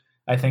go.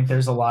 I think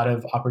there's a lot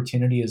of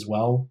opportunity as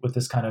well with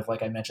this kind of,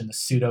 like I mentioned, the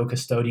pseudo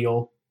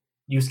custodial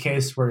use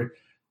case where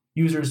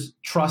users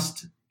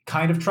trust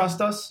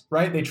us,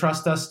 right? They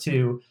trust us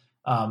to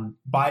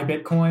buy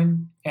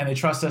Bitcoin, and they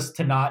trust us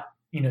to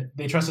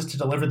they trust us to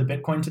deliver the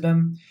Bitcoin to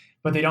them,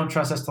 but they don't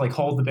trust us to like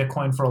hold the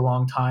Bitcoin for a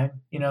long time.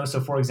 So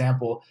for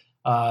example,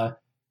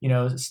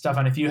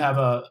 Stefan, if you have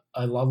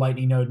a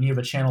Lightning node and you have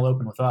a channel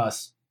open with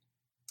us,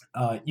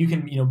 you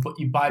can,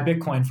 you buy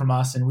Bitcoin from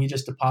us and we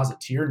just deposit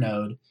to your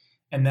node.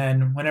 And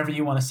then whenever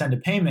you want to send a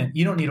payment,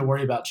 you don't need to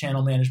worry about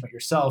channel management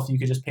yourself. You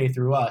could just pay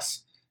through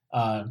us.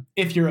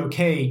 If you're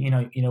okay,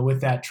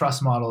 with that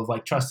trust model of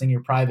like trusting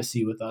your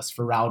privacy with us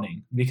for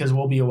routing, because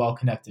we'll be a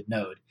well-connected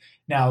node.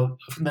 Now,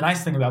 the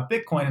nice thing about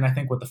Bitcoin, and I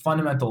think what the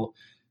fundamental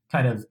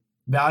kind of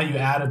value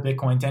add of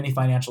Bitcoin to any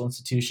financial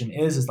institution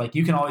is like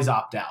you can always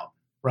opt out,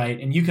 right?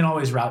 And you can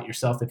always route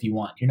yourself if you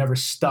want. You're never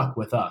stuck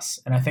with us.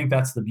 And I think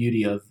that's the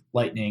beauty of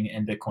Lightning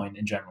and Bitcoin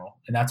in general.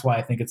 And that's why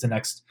I think it's the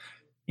next,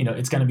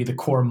 it's going to be the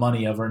core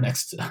money of our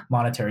next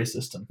monetary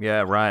system.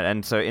 Yeah, right.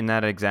 And so in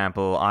that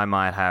example, I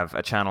might have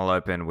a channel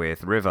open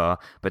with River,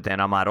 but then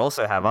I might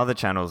also have other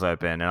channels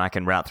open and I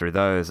can route through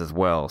those as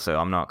well. So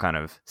I'm not kind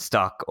of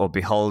stuck or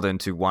beholden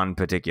to one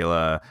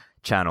particular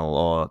channel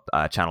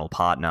or channel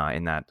partner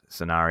in that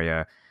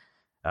scenario.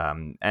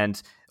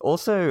 And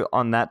also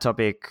on that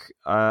topic,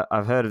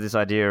 I've heard of this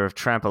idea of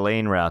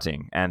trampoline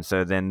routing. And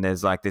so then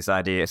there's like this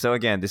idea. So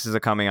again, this is a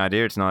coming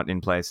idea. It's not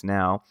in place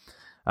now.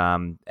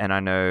 And I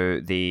know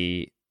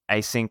the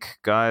Async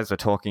guys are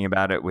talking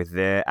about it with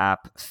their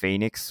app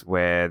Phoenix,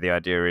 where the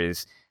idea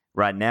is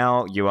right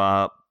now you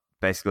are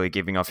basically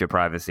giving off your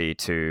privacy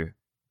to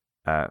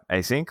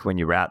Async when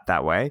you route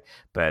that way.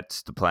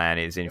 But the plan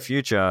is in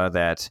future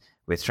that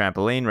with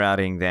trampoline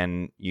routing,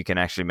 then you can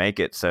actually make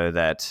it so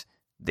that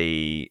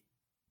the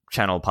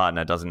channel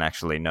partner doesn't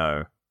actually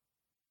know.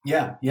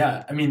 Yeah.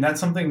 I mean, that's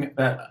something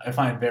that I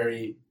find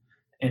very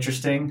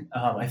interesting.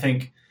 I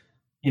think,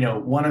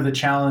 one of the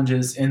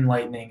challenges in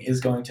Lightning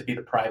is going to be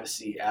the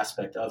privacy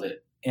aspect of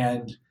it.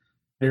 And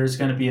there's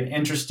going to be an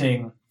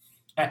interesting,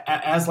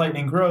 as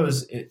Lightning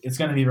grows, it's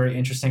going to be very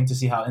interesting to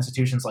see how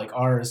institutions like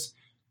ours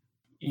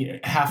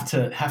have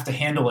to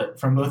handle it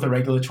from both a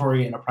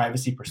regulatory and a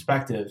privacy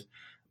perspective.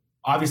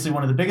 Obviously,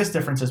 one of the biggest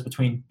differences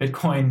between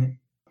Bitcoin,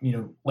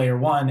 layer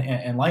one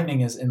and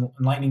Lightning is in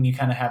Lightning, you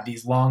kind of have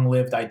these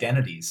long-lived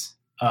identities.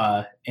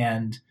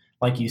 And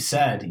like you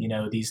said,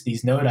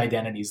 these node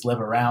identities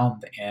live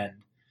around. And,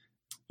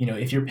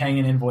 if you're paying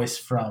an invoice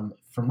from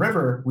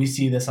River, we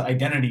see this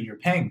identity you're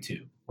paying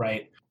to,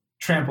 right?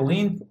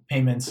 Trampoline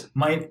payments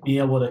might be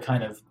able to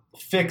kind of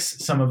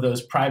fix some of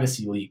those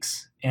privacy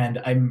leaks.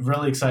 And I'm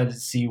really excited to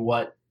see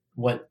what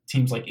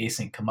teams like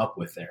Async come up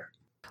with there.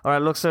 All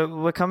right, look, so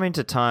we're coming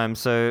to time,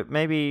 so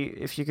maybe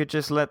if you could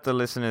just let the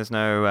listeners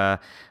know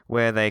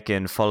where they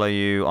can follow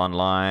you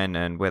online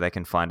and where they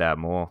can find out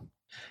more.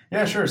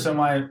 Yeah, sure. So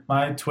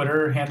my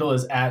Twitter handle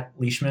is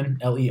 @Leishman,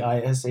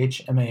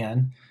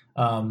 Leishman.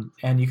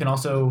 And you can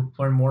also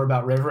learn more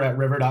about River at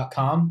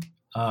river.com.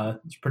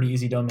 It's a pretty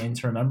easy domain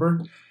to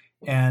remember.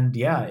 And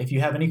yeah, if you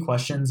have any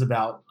questions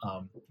about,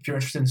 if you're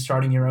interested in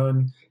starting your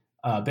own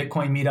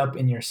Bitcoin meetup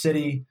in your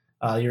city,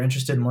 you're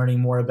interested in learning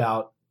more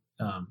about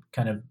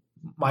kind of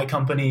my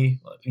company,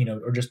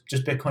 or just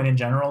Bitcoin in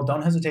general,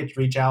 don't hesitate to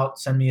reach out,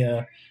 send me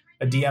a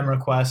DM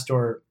request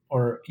or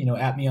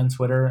at me on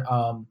Twitter.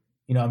 I'm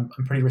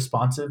pretty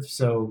responsive.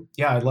 So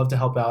yeah, I'd love to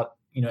help out,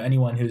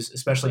 anyone who's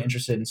especially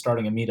interested in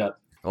starting a meetup.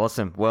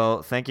 Awesome.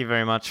 Well, thank you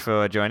very much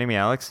for joining me,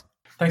 Alex.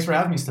 Thanks for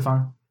having me,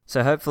 Stefan.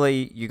 So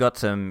hopefully you got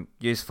some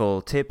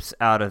useful tips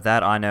out of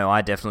that. I know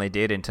I definitely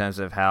did in terms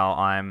of how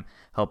I'm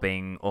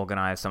helping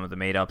organize some of the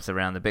meetups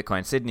around the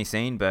Bitcoin Sydney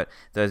scene. But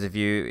those of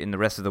you in the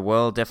rest of the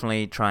world,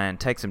 definitely try and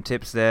take some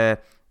tips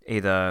there.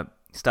 Either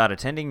start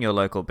attending your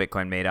local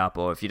Bitcoin meetup,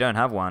 or if you don't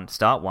have one,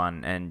 start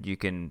one, and you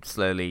can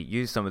slowly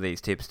use some of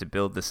these tips to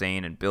build the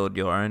scene and build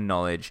your own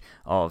knowledge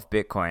of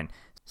Bitcoin.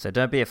 So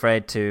don't be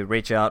afraid to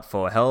reach out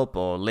for help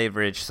or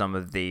leverage some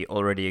of the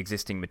already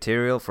existing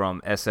material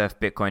from SF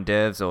Bitcoin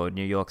Devs or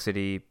New York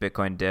City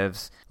Bitcoin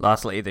Devs.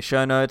 Lastly, the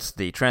show notes,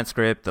 the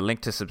transcript, the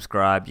link to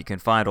subscribe, you can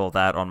find all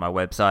that on my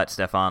website,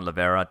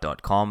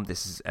 stefanlivera.com.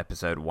 This is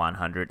episode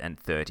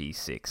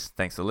 136.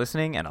 Thanks for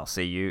listening, and I'll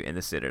see you in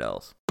the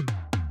Citadels.